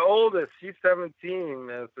there? My oldest, she's 17,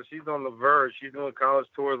 man, so she's on the verge. She's doing college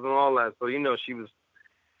tours and all that. So, you know, she was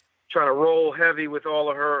trying to roll heavy with all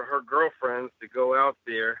of her girlfriends to go out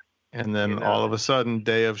there. And then all of a sudden,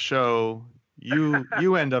 day of show,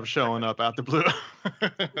 you end up showing up out the blue.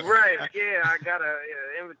 Right, yeah, I got an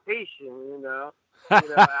invitation, you know,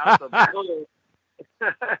 out the blue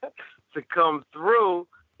to come through.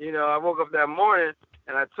 You know, I woke up that morning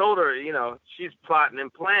and I told her, you know, she's plotting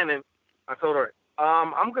and planning. I told her,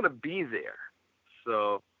 I'm going to be there.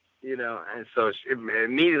 So, you know, and so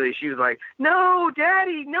immediately she was like, no,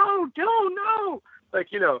 Daddy, no, don't, no.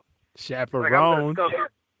 Like, you know. Chaperone. Like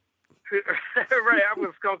right, I'm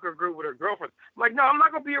going to skunk her group with her girlfriend. I'm like, no, I'm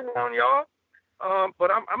not going to be around y'all.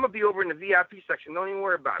 But I'm going to be over in the VIP section. Don't even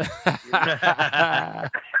worry about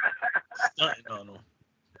it.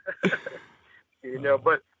 You know,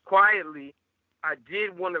 but quietly, I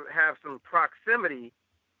did want to have some proximity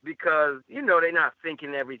because, you know, they're not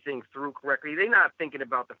thinking everything through correctly. They're not thinking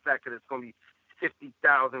about the fact that it's going to be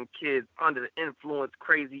 50,000 kids under the influence,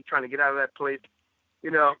 crazy, trying to get out of that place, you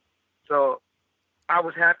know. So I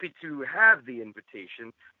was happy to have the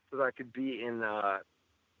invitation so that I could be in,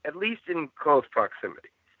 at least in close proximity.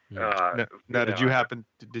 Now,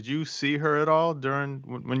 did you see her at all during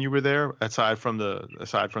when you were there, aside from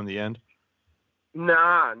the end?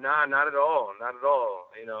 Nah, not at all. Not at all.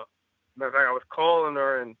 You know, matter of fact, I was calling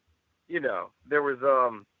her, and, you know, there was,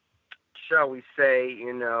 shall we say,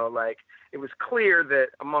 you know, like, it was clear that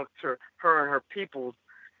amongst her and her peoples,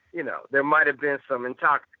 you know, there might have been some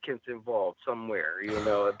intoxicants involved somewhere, you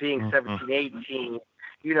know, being 17, 18,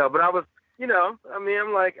 you know, but I was, you know, I mean,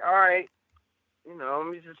 I'm like, all right, you know,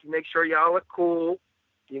 let me just make sure y'all are cool.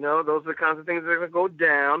 You know, those are the kinds of things that are going to go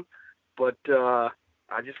down. But,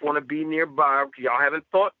 I just want to be nearby because y'all haven't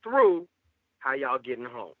thought through how y'all getting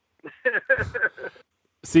home.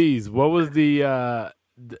 C's, what was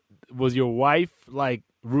was your wife like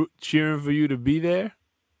cheering for you to be there,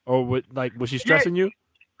 or was she stressing you?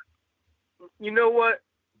 You know what?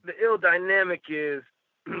 The ill dynamic is,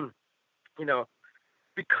 you know,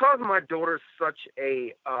 because my daughter's such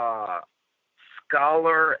a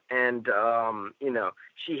scholar and, you know,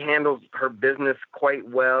 she handles her business quite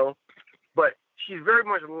well, but she's very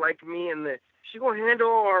much like me in that she's going to handle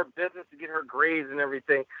all her business to get her grades and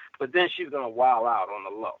everything, but then she's going to wow out on the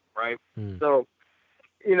low, right? So,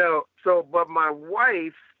 you know, but my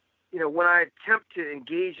wife, you know, when I attempt to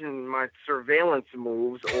engage in my surveillance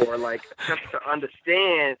moves or like attempt to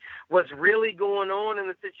understand what's really going on in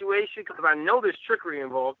the situation, because I know there's trickery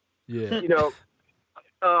involved, you know,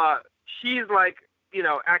 she's like, you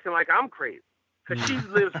know, acting like I'm crazy. Because she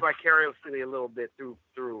lives vicariously a little bit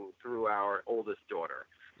through our oldest daughter.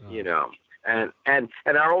 you know. And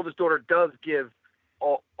our oldest daughter does give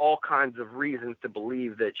all kinds of reasons to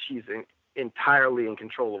believe that she's entirely in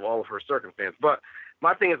control of all of her circumstance. But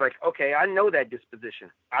my thing is like, okay, I know that disposition.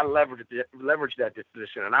 I leveraged that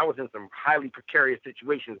disposition, and I was in some highly precarious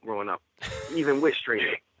situations growing up, even with straight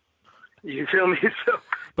A. You feel me? So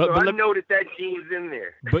I know that gene's in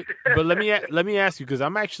there. But let me ask you, because I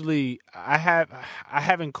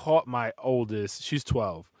haven't caught my oldest. She's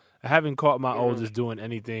 12. I haven't caught my oldest doing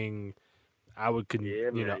anything I would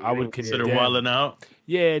consider wilding out.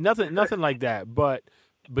 Yeah, nothing like that. But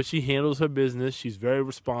she handles her business. She's very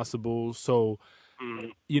responsible. So,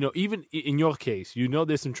 even in your case,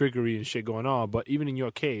 there's some trickery and shit going on. But even in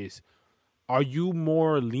your case, are you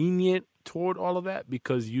more lenient toward all of that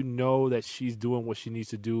because you know that she's doing what she needs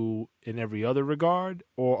to do in every other regard,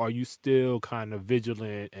 or are you still kind of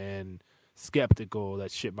vigilant and skeptical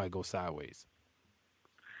that shit might go sideways?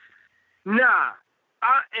 Nah,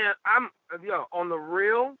 I'm on the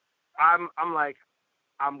real. I'm like,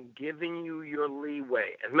 I'm giving you your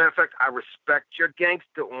leeway. As a matter of fact, I respect your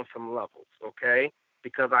gangster on some levels, okay?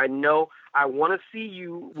 Because I know I want to see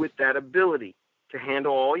you with that ability to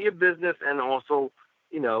handle all your business and also,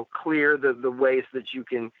 clear the ways that you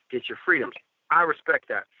can get your freedoms. I respect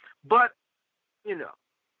that. But,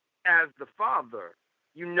 as the father,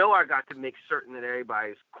 I got to make certain that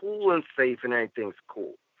everybody's cool and safe and everything's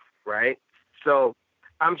cool, right? So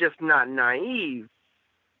I'm just not naive.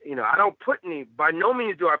 I don't by no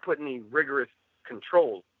means do I put any rigorous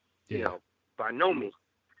controls, by no means.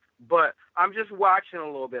 But I'm just watching a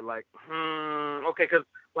little bit like, okay, because,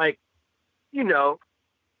 like,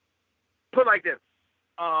 put like this.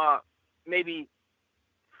 Maybe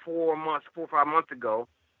 4 or 5 months ago,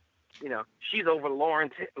 she's over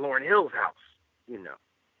Lauren Hill's house.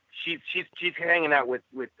 She's hanging out with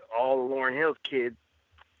all the Lauren Hill's kids.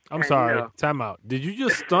 I'm sorry. Time out. Did you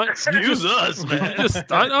just stunt? Excuse us, man. Did you just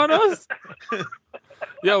stunt on us?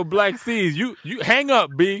 Yo, Black Seas, you hang up,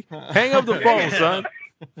 B. Hang up the phone, son.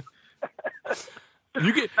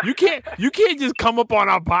 You can't just come up on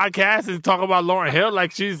our podcast and talk about Lauren Hill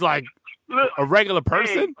like she's like a regular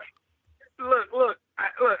person. Hey, look.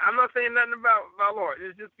 I'm not saying nothing about Lauren.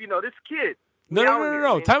 It's just this kid.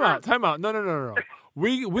 No. Time out. No.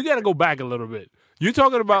 We got to go back a little bit. You're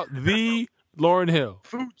talking about the Lauren Hill.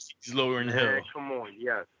 Fuji's Lauren Hill. Man, come on,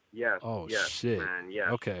 yes. Oh yes, shit. Man, yes.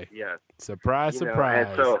 Okay. Yes. Surprise. And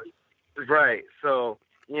so, right. So,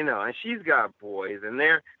 and she's got boys, and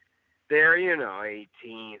they're 18,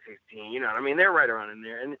 16. I mean, they're right around in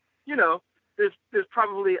there, and there's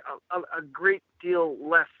probably a great deal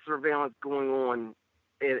less surveillance going on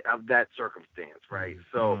of that circumstance, right?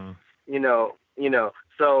 So, I'm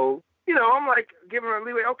like giving her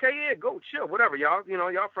leeway. Okay, yeah, go chill, whatever, y'all.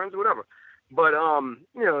 Y'all friends, whatever. But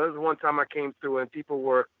there was one time I came through and people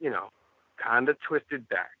were, kind of twisted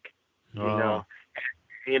back. So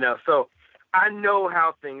I know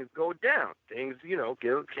how things go down. Things,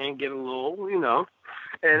 can get a little,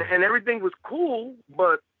 and everything was cool,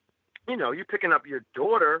 but you're picking up your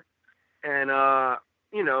daughter and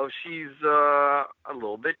she's a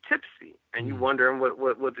little bit tipsy, and you wondering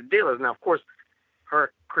what the deal is. Now, of course,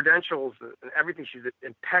 her credentials and everything, she's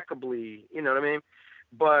impeccably, you know what I mean?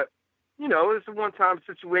 But it's a one-time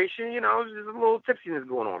situation, there's a little tipsiness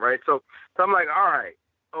going on, right? So I'm like, all right,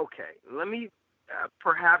 okay, let me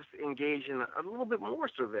perhaps engage in a little bit more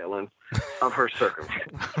surveillance of her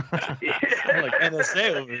circumstances. Like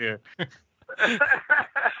NSA over here.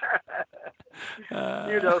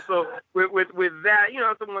 So with that,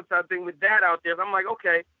 it's a one-time thing. With that out there, I'm like,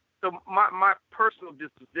 okay, so my personal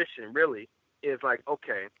disposition really is like,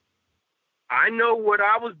 okay, I know what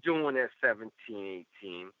I was doing at 17,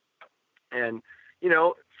 18. And,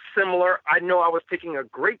 similar, I know I was taking a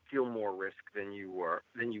great deal more risk than you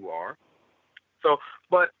are. So,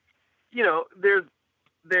 but, there's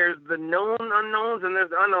the known unknowns and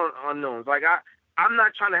there's the unknown unknowns. Like, I'm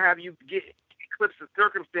not trying to have you get eclipse a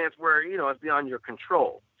circumstance where, it's beyond your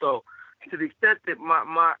control. So, to the extent that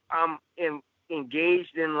I'm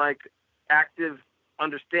engaged in, like, active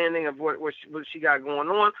understanding of what she got going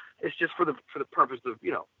on, it's just for the purpose of,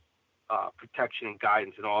 protection and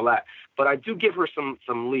guidance and all that. But I do give her some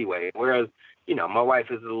leeway. Whereas, my wife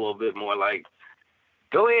is a little bit more like,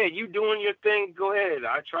 go ahead, you doing your thing, go ahead,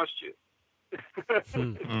 I trust you. So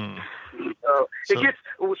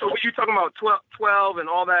when you're talking about 12 and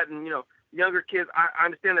all that, and younger kids, I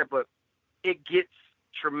understand that, but it gets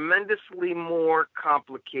tremendously more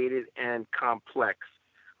complicated and complex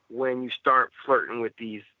when you start flirting with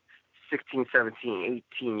these 16, 17,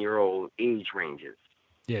 18-year-old age ranges.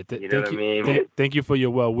 Yeah, you know what I mean? Thank you for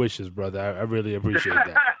your well wishes, brother. I really appreciate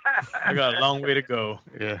that. I got a long way to go.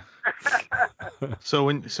 Yeah. So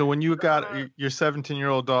when you got your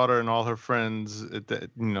 17-year-old daughter and all her friends at the,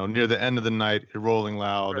 near the end of the night, Rolling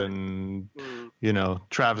Loud, Right. and Mm.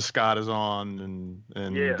 Travis Scott is on,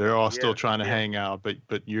 and Yeah, they're all still yeah, trying to yeah. hang out, but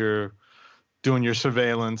you're doing your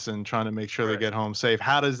surveillance and trying to make sure they Right. get home safe.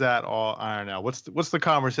 How does that all iron out? What's the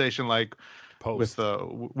conversation like Post.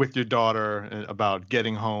 with your daughter about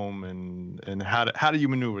getting home, and how do you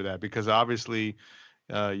maneuver that? Because obviously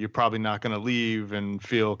you're probably not going to leave and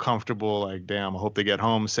feel comfortable, like, damn, I hope they get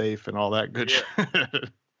home safe and all that good shit.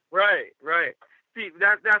 Right. See,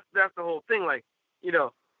 that's the whole thing. Like,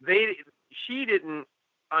 she didn't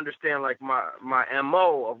understand like my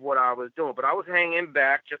MO of what I was doing, but I was hanging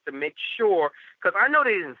back just to make sure, because I know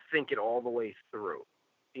they didn't think it all the way through,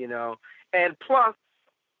 and plus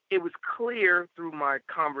it was clear through my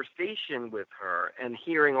conversation with her and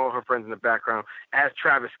hearing all her friends in the background as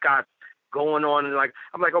Travis Scott's going on, and like,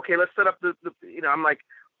 I'm like, okay, let's set up the I'm like,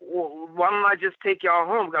 well, why don't I just take y'all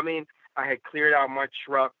home? I mean, I had cleared out my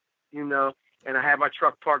truck, and I had my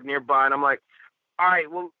truck parked nearby, and I'm like, all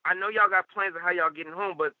right, well, I know y'all got plans of how y'all getting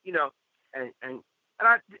home, but and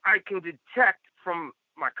I can detect from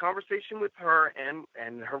my conversation with her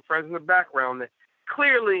and her friends in the background that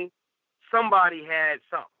clearly somebody had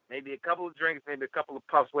something, maybe a couple of drinks, maybe a couple of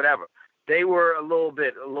puffs, whatever. They were a little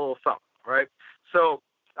something, right? So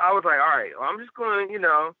I was like, all right, well, I'm just going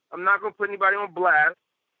to, I'm not going to put anybody on blast.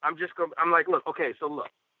 I'm like, look,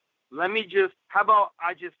 let me how about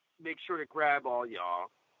I just make sure to grab all y'all,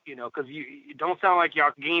 because you don't sound like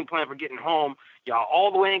y'all game plan for getting home. Y'all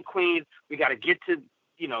all the way in Queens. We got to get to,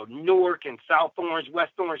 Newark and South Orange,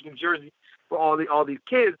 West Orange, New Jersey for all these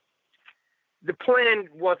kids. The plan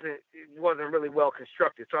wasn't really well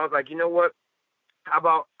constructed. So I was like, you know what? How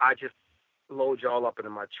about I just load y'all up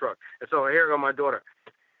into my truck? And so here go my daughter.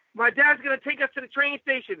 My dad's going to take us to the train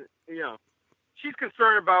station. She's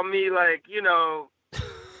concerned about me, like,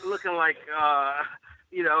 looking like,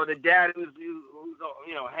 the dad who's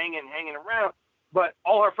hanging around. But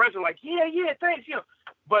all her friends are like, yeah, thanks,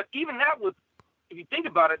 But even that was, if you think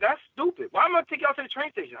about it, that's stupid. Why am I going to take y'all to the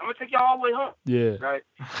train station? I'm going to take y'all all the way home. Yeah. Right?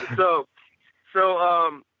 So,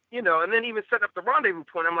 and then even setting up the rendezvous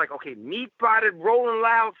point, I'm like, okay, meet by the Rolling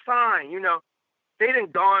Loud sign, They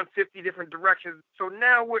done gone 50 different directions. So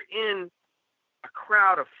now we're in a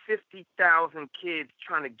crowd of 50,000 kids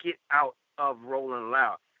trying to get out of Rolling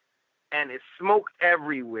Loud. And it's smoke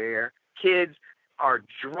everywhere. Kids are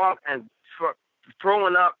drunk and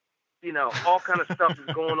throwing up, all kind of stuff is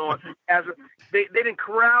going on. As they didn't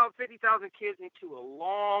corral 50,000 kids into a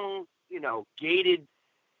long, gated,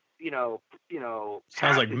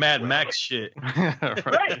 sounds like Mad Max shit.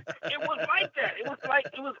 Right. It was like that. It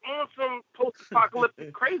was on some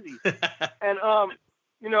post-apocalyptic crazy. And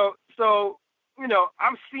so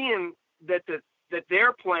I'm seeing that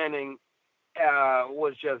their planning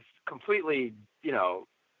was just completely,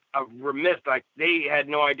 remiss. Like, they had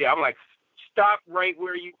no idea. I'm like, stop right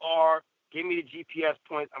where you are. Give me the GPS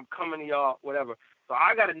points. I'm coming to y'all, whatever. So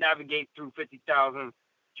I got to navigate through 50,000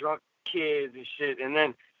 drunk kids and shit. And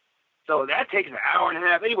then, so that takes an hour and a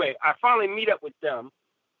half. Anyway, I finally meet up with them,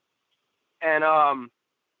 and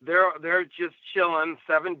they're just chilling,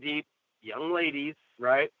 7 deep, young ladies,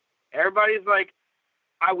 right? Everybody's like,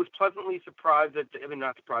 I was pleasantly surprised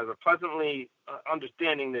not surprised, but pleasantly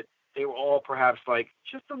understanding that they were all perhaps like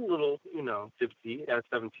just a little, tipsy, as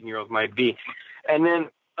 17-year-olds might be. And then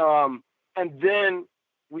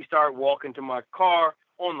we start walking to my car.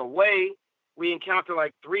 On the way, we encounter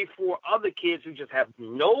like 3-4 other kids who just have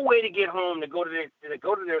no way to get home to go to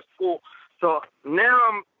their school. So now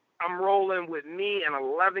I'm rolling with me and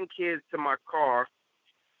 11 kids to my car,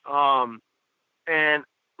 and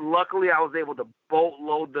luckily I was able to boat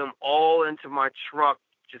load them all into my truck.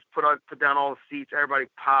 Just put down all the seats. Everybody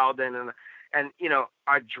piled in, and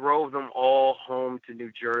I drove them all home to New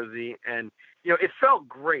Jersey, and it felt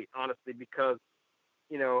great, honestly, because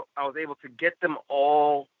I was able to get them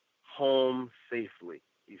all home safely.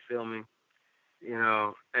 You feel me?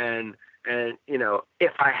 And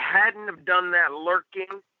if I hadn't have done that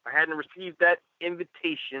lurking, I hadn't received that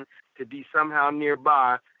invitation to be somehow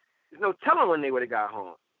nearby, there's no telling when they would have got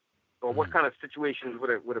home or what kind of situations would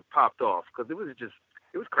have popped off, because it was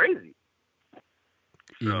crazy.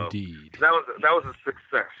 So, Indeed. That was a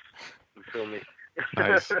success. You feel me?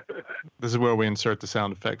 Nice. This is where we insert the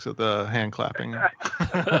sound effects of the hand clapping,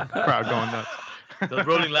 crowd going nuts. The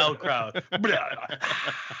Rolling Loud crowd.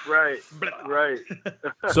 Right.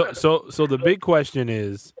 So the big question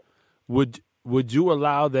is, would you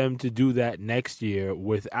allow them to do that next year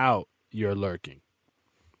without your lurking?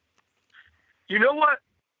 You know what?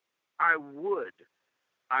 I would.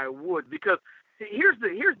 I would, because here's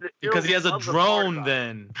the Because he has a other part drone about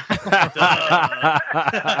then.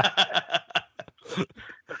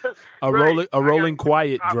 A Right. rolling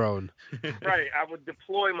quiet I- drone. Right, I would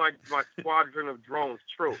deploy my squadron of drones.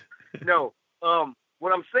 True. No,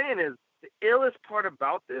 what I'm saying is the illest part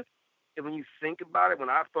about this, and when you think about it, when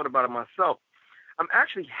I've thought about it myself, I'm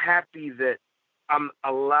actually happy that I'm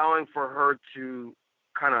allowing for her to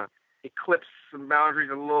kind of eclipse some boundaries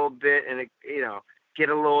a little bit and, get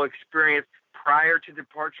a little experience prior to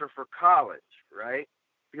departure for college, right?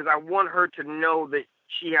 Because I want her to know that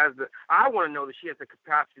I want to know that she has the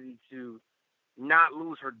capacity to not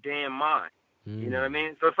lose her damn mind. You know what I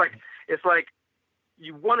mean? So it's like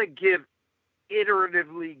you want to give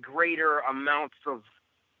iteratively greater amounts of,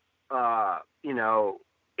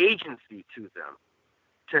 agency to them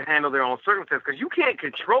to handle their own circumstances, because you can't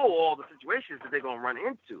control all the situations that they're going to run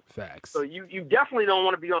into. Facts. So you definitely don't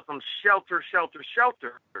want to be on some shelter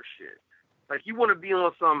shit. Like, you want to be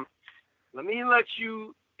on some, let me let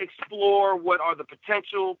you explore what are the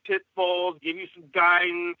potential pitfalls, give you some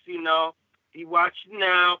guidance, be watching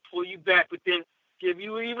now, pull you back, but then give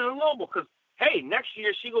you even a little, because, hey, next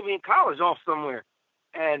year she going to be in college off somewhere,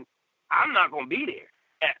 and I'm not going to be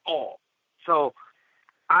there at all. So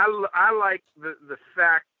I like the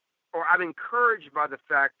fact, or I'm encouraged by the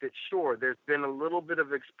fact that, sure, there's been a little bit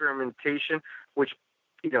of experimentation, which,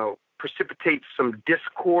 precipitates some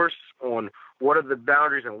discourse on what are the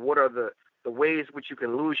boundaries and what are the ways which you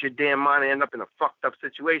can lose your damn mind and end up in a fucked up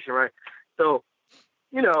situation, right? So,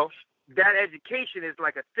 that education is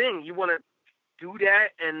like a thing. You want to do that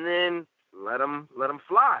and then let them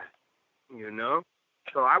fly,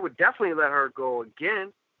 So I would definitely let her go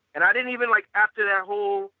again. And I didn't even, after that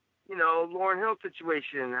whole, Lauryn Hill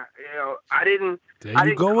situation, I didn't. There I you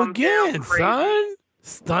didn't go come down again, crazy. son.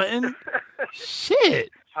 Stunting. Shit.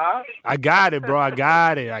 Huh? I got it, bro. I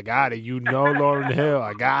got it. Lauryn Hill.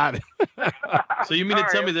 I got it. So you mean to All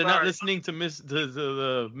tell right, me they're I'm not sorry. listening to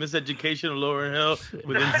the miseducation of Lauryn Hill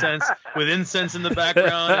with incense in the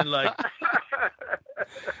background and like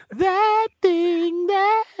that thing.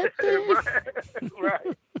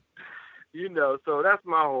 Right. So that's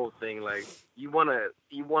my whole thing. Like, you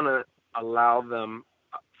wanna allow them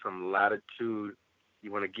some latitude.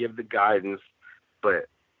 You want to give the guidance, but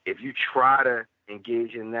if you try to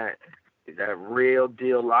engage in that real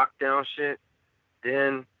deal lockdown shit,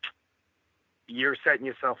 then you're setting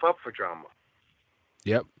yourself up for drama.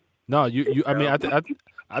 Yep. No, you. I mean,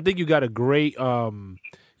 I think you got a great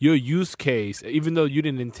your use case. Even though you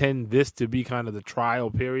didn't intend this to be kind of the trial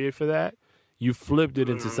period for that, you flipped it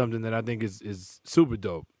into something that I think is super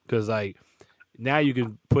dope. Because now you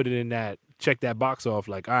can put it in that, check that box off.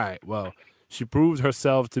 Like, all right, well, she proves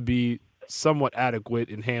herself to be somewhat adequate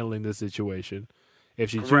in handling the situation. If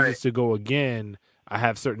she chooses Right. to go again, I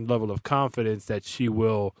have certain level of confidence that she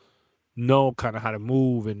will know kind of how to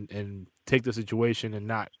move and take the situation and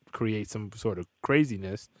not create some sort of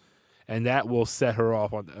craziness, and that will set her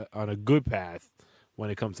off on a good path when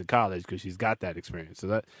it comes to college, because she's got that experience. So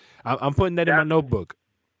that I'm putting that in my notebook.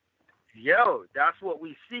 Yo, that's what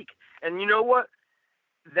we seek. And you know what?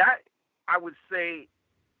 That, I would say,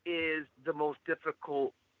 is the most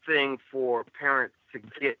difficult thing for parents to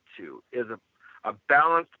get to, is a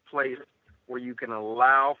balanced place where you can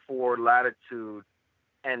allow for latitude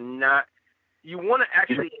and not. You want to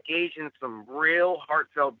actually engage in some real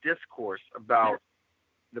heartfelt discourse about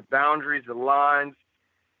the boundaries, the lines,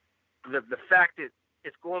 the fact that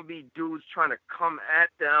it's going to be dudes trying to come at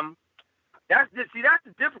them. That's the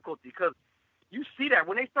difficulty, because you see that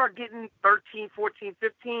when they start getting 13, 14,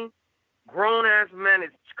 15, grown-ass men is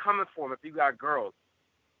coming for them if you got girls.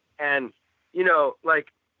 And,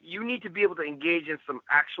 you need to be able to engage in some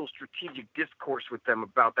actual strategic discourse with them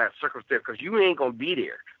about that circumstance, because you ain't going to be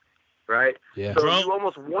there, right? Yeah. So you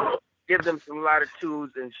almost want to give them some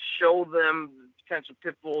latitudes and show them potential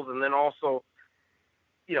pitfalls, and then also,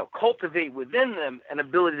 cultivate within them an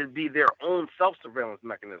ability to be their own self-surveillance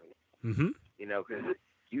mechanism. Mm-hmm.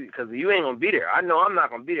 Because you ain't gonna be there. I know I'm not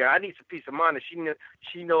gonna be there. I need some peace of mind that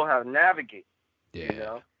she know how to navigate.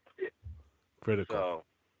 Yeah. Critical. So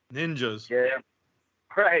ninjas. yeah,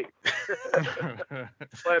 right.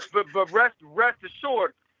 but rest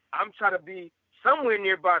assured, I'm trying to be somewhere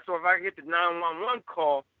nearby. So if I get the 911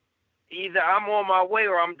 call, either I'm on my way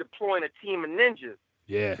or I'm deploying a team of ninjas.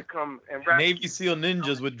 Yeah. To come and rescue. Navy SEAL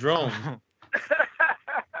ninjas with drones.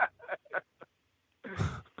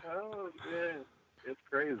 Oh man, it's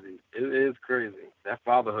crazy. It is crazy. That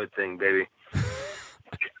fatherhood thing, baby.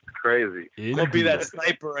 Crazy. I'm gonna be that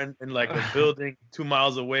sniper in like a building 2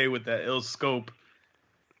 miles away with that ill scope,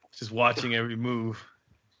 just watching every move.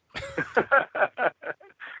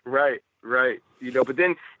 Right. You know, but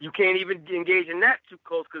then you can't even engage in that too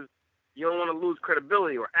close because you don't want to lose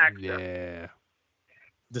credibility or access. Yeah.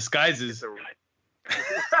 Disguises. Right.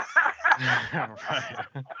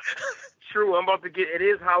 True. I'm about to get. It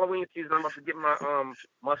is Halloween season. I'm about to get my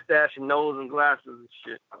mustache and nose and glasses and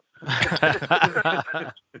shit.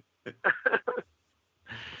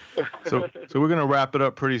 So we're gonna wrap it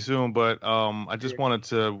up pretty soon, but I just wanted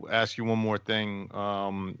to ask you one more thing.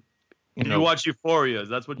 Do you watch Euphoria?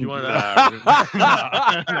 That's what you wanted to ask.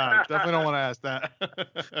 Nah, definitely don't want to ask that.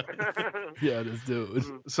 Yeah, this dude.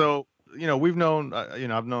 So we've known,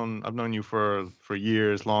 I've known you for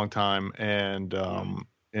years, long time, and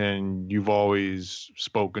you've always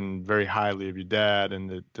spoken very highly of your dad, and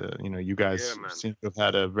that you guys seem to have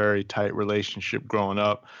had a very tight relationship growing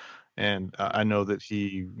up. And I know that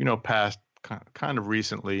he passed kind of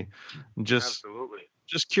recently. Absolutely.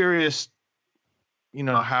 Just curious,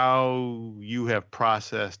 how you have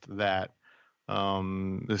processed that,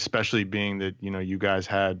 especially being that you guys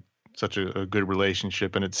had such a good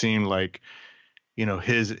relationship, and it seemed like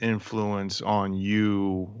his influence on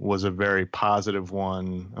you was a very positive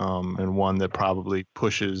one, and one that probably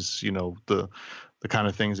pushes the kind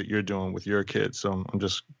of things that you're doing with your kids. So I'm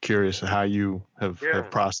just curious how you have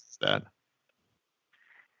processed that.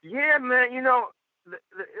 Yeah, man. The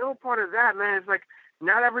ill part of that, man, is like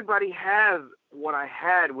not everybody has what I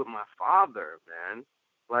had with my father, man.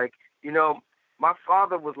 Like, my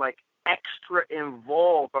father was like extra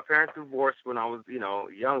involved. My parents divorced when I was,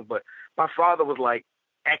 young, but my father was like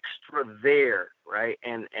extra there, right?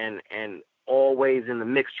 And always in the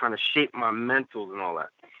mix trying to shape my mentals and all that.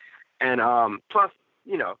 And plus,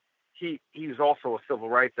 he was also a civil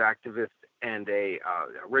rights activist and a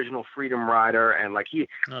original freedom rider, and like he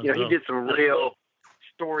did some real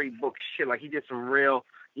storybook shit. Like he did some real,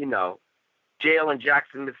 jail in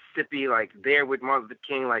Jackson, Mississippi, like there with Martin Luther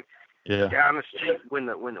King, like down the street when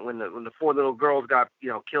the 4 little girls got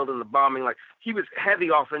killed in the bombing. Like he was heavy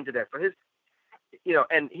off into that. So his,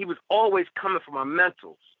 and he was always coming for my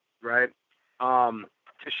mentals, right,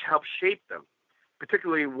 to help shape them.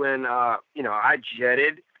 Particularly when, I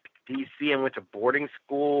jetted D.C. and went to boarding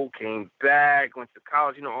school, came back, went to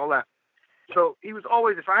college, all that. So he was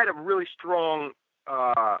always, if I had a really strong,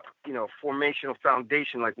 formational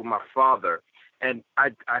foundation, like with my father, and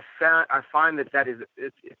I find that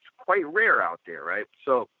it's quite rare out there, right?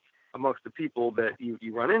 So amongst the people that you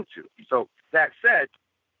run into. So that said,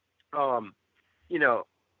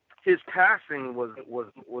 his passing was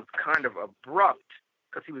kind of abrupt,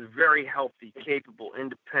 because he was very healthy, capable,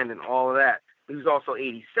 independent, all of that. He was also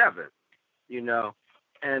 87, and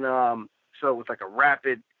so it was like a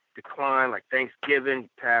rapid decline, like Thanksgiving,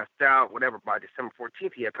 passed out, whatever. By December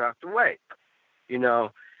 14th, he had passed away,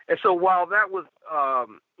 And so while that was,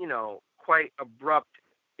 quite abrupt,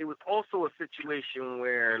 it was also a situation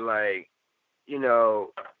where, like,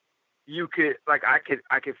 you could, like, I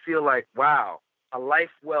could feel like, wow, a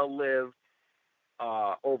life well lived,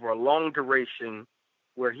 over a long duration,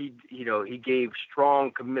 where he gave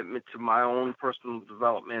strong commitment to my own personal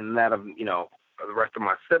development and that of, the rest of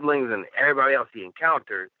my siblings and everybody else he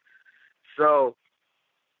encountered. So,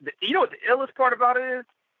 what the illest part about it is?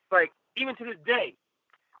 Like, even to this day,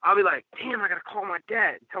 I'll be like, damn, I got to call my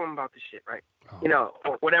dad and tell him about this shit, right?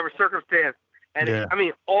 Or whatever circumstance. And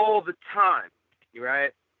all the time,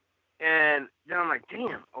 right? And then I'm like,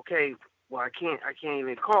 damn, okay, well, I can't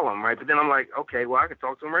even call him, right? But then I'm like, okay, well, I can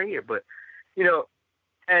talk to him right here. But,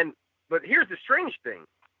 but here's the strange thing.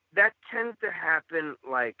 That tends to happen,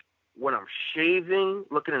 like, when I'm shaving,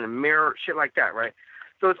 looking in the mirror, shit like that, right?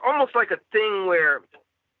 So it's almost like a thing where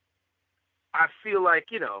I feel like,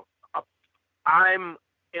 I'm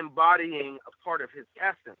embodying a part of his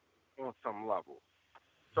essence on some level.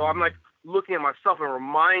 So I'm like looking at myself and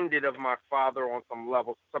reminded of my father on some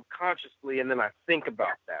level subconsciously, and then I think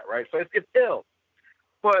about that, right? So it's ill.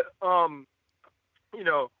 But,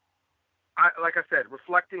 like I said,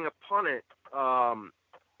 reflecting upon it,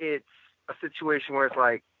 it's a situation where it's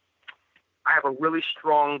like I have a really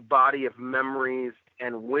strong body of memories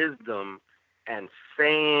and wisdom and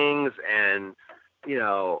sayings and,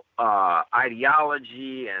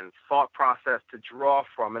 ideology and thought process to draw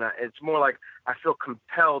from. And it's more like I feel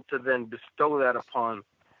compelled to then bestow that upon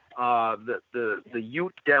the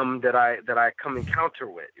youth-dem that I come encounter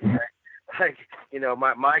with. Right? Like,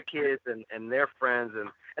 my kids and their friends. And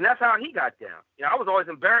that's how he got down. I was always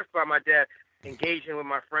embarrassed by my dad engaging with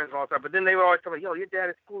my friends all the time. But then they would always tell me, yo, your dad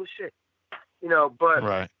is cool as shit. But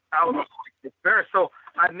right. I was embarrassed. So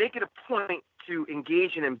I make it a point to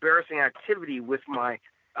engage in embarrassing activity with my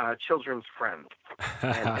children's friends.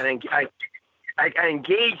 And I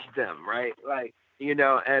engage them, right? Like, you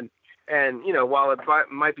know, and while it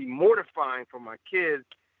might be mortifying for my kids,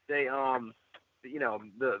 they you know,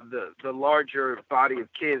 the larger body of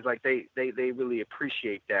kids, like they really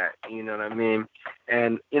appreciate that, you know what I mean?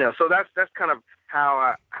 And you know, so that's kind of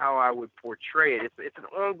how I would portray it. It's an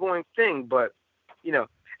ongoing thing, but you know,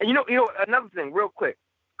 and you know another thing, real quick.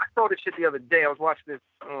 I saw this shit the other day. I was watching this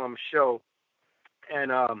show,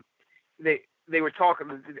 and they were talking.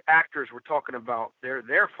 The actors were talking about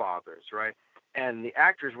their fathers, right? And the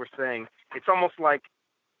actors were saying it's almost like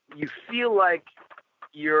you feel like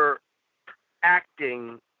you're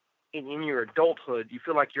acting in your adulthood. You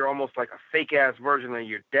feel like you're almost like a fake ass version of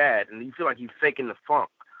your dad, and you feel like you're faking the funk,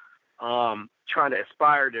 trying to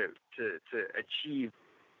aspire to achieve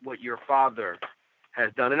what your father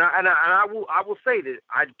has done. And I will say that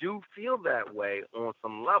I do feel that way on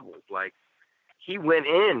some levels. Like, he went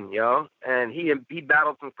in, yo, and he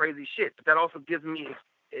battled some crazy shit. But that also gives me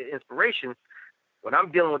inspiration when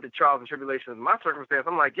I'm dealing with the trials and tribulations of my circumstance.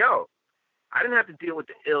 I'm like, yo, I didn't have to deal with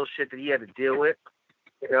the ill shit that he had to deal with,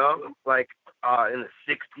 you know, like in the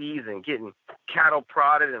 60s and getting cattle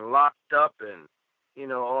prodded and locked up and, you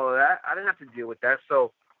know, all of that. I didn't have to deal with that.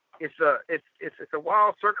 So it's a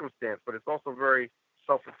wild circumstance, but it's also very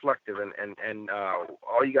self-reflective. And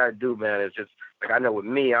all you got to do, man, is just, like, I know with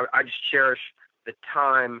me, I just cherish the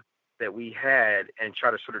time that we had and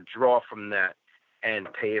try to sort of draw from that and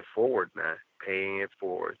pay it forward, man. Paying it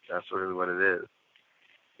forward. That's really what it is,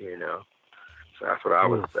 you know. So that's what I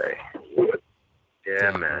would say. Yeah,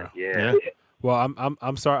 damn, man. Yeah. Well,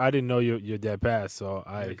 I'm sorry. I didn't know your dad passed, so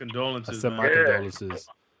I send my condolences.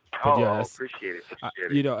 But yeah, I appreciate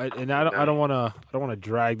it. You know, and I don't want to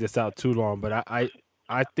drag this out too long, but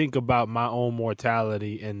I think about my own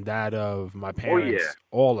mortality and that of my parents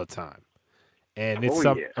all the time, and it's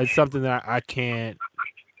something that I can't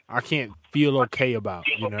feel okay about.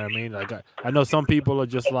 You know what I mean? Like I know some people are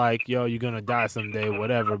just like, yo, you're gonna die someday,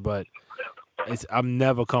 whatever. But I'm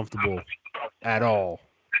never comfortable at all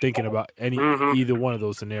thinking about either one of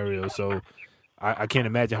those scenarios. So I can't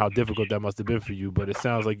imagine how difficult that must have been for you. But it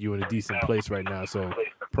sounds like you're in a decent place right now. So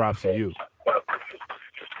props to you.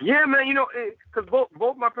 Yeah, man. You know, because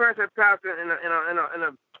both my parents have passed in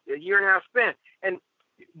a year and a half span,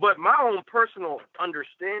 but my own personal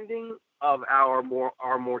understanding of our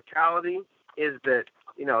mortality is that,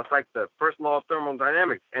 you know, it's like the first law of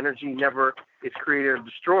thermodynamics. Energy never is created or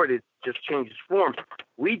destroyed. It just changes form.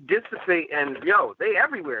 We dissipate, and, yo, they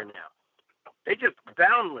everywhere now. They just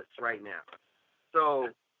boundless right now. So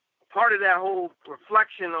part of that whole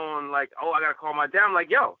reflection on, like, oh, I got to call my dad, I'm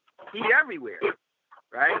like, yo, he everywhere,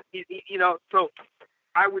 right? You know, so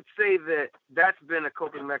I would say that that's been a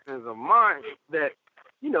coping mechanism of mine that,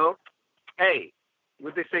 you know, hey,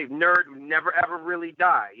 what they say, nerd never ever really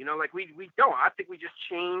die. You know, like we don't. I think we just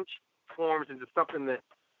change forms into something that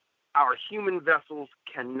our human vessels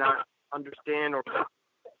cannot understand or.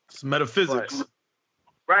 It's metaphysics. But,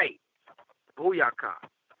 right. Booyaka.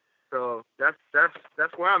 So that's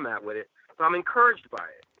where I'm at with it. So I'm encouraged by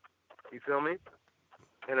it. You feel me?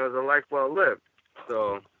 And it was a life well lived.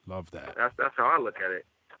 So love that. That's how I look at it.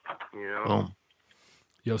 You know. Boom.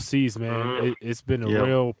 Yo, C's, man, it's been a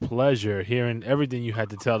real pleasure hearing everything you had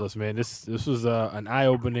to tell us, man. This was an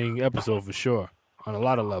eye-opening episode for sure on a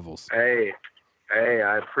lot of levels. Hey,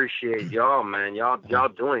 I appreciate y'all, man. Y'all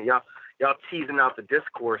doing it. Y'all teasing out the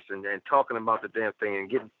discourse and talking about the damn thing and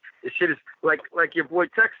getting this shit is like your boy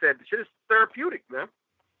Tech said. The shit is therapeutic, man.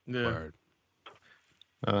 Yeah. Word.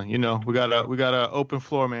 You know, we got a open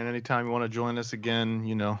floor, man. Anytime you want to join us again,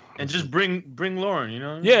 you know. And just bring Lauren, you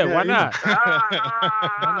know. Yeah, why not?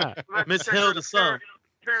 Why not? Miss Hilda son.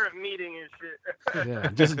 Parent meeting and shit.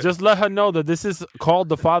 Yeah, just let her know that this is called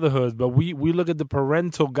the fatherhood, but we look at the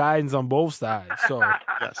parental guidance on both sides. So,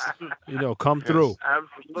 you know, come through.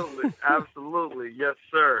 Absolutely, yes,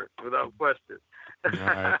 sir, without question.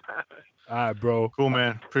 All right, bro. Cool,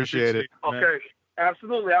 man. Appreciate it. Okay,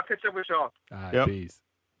 absolutely. I'll catch up with y'all. All right, peace.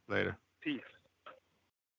 Later. Peace.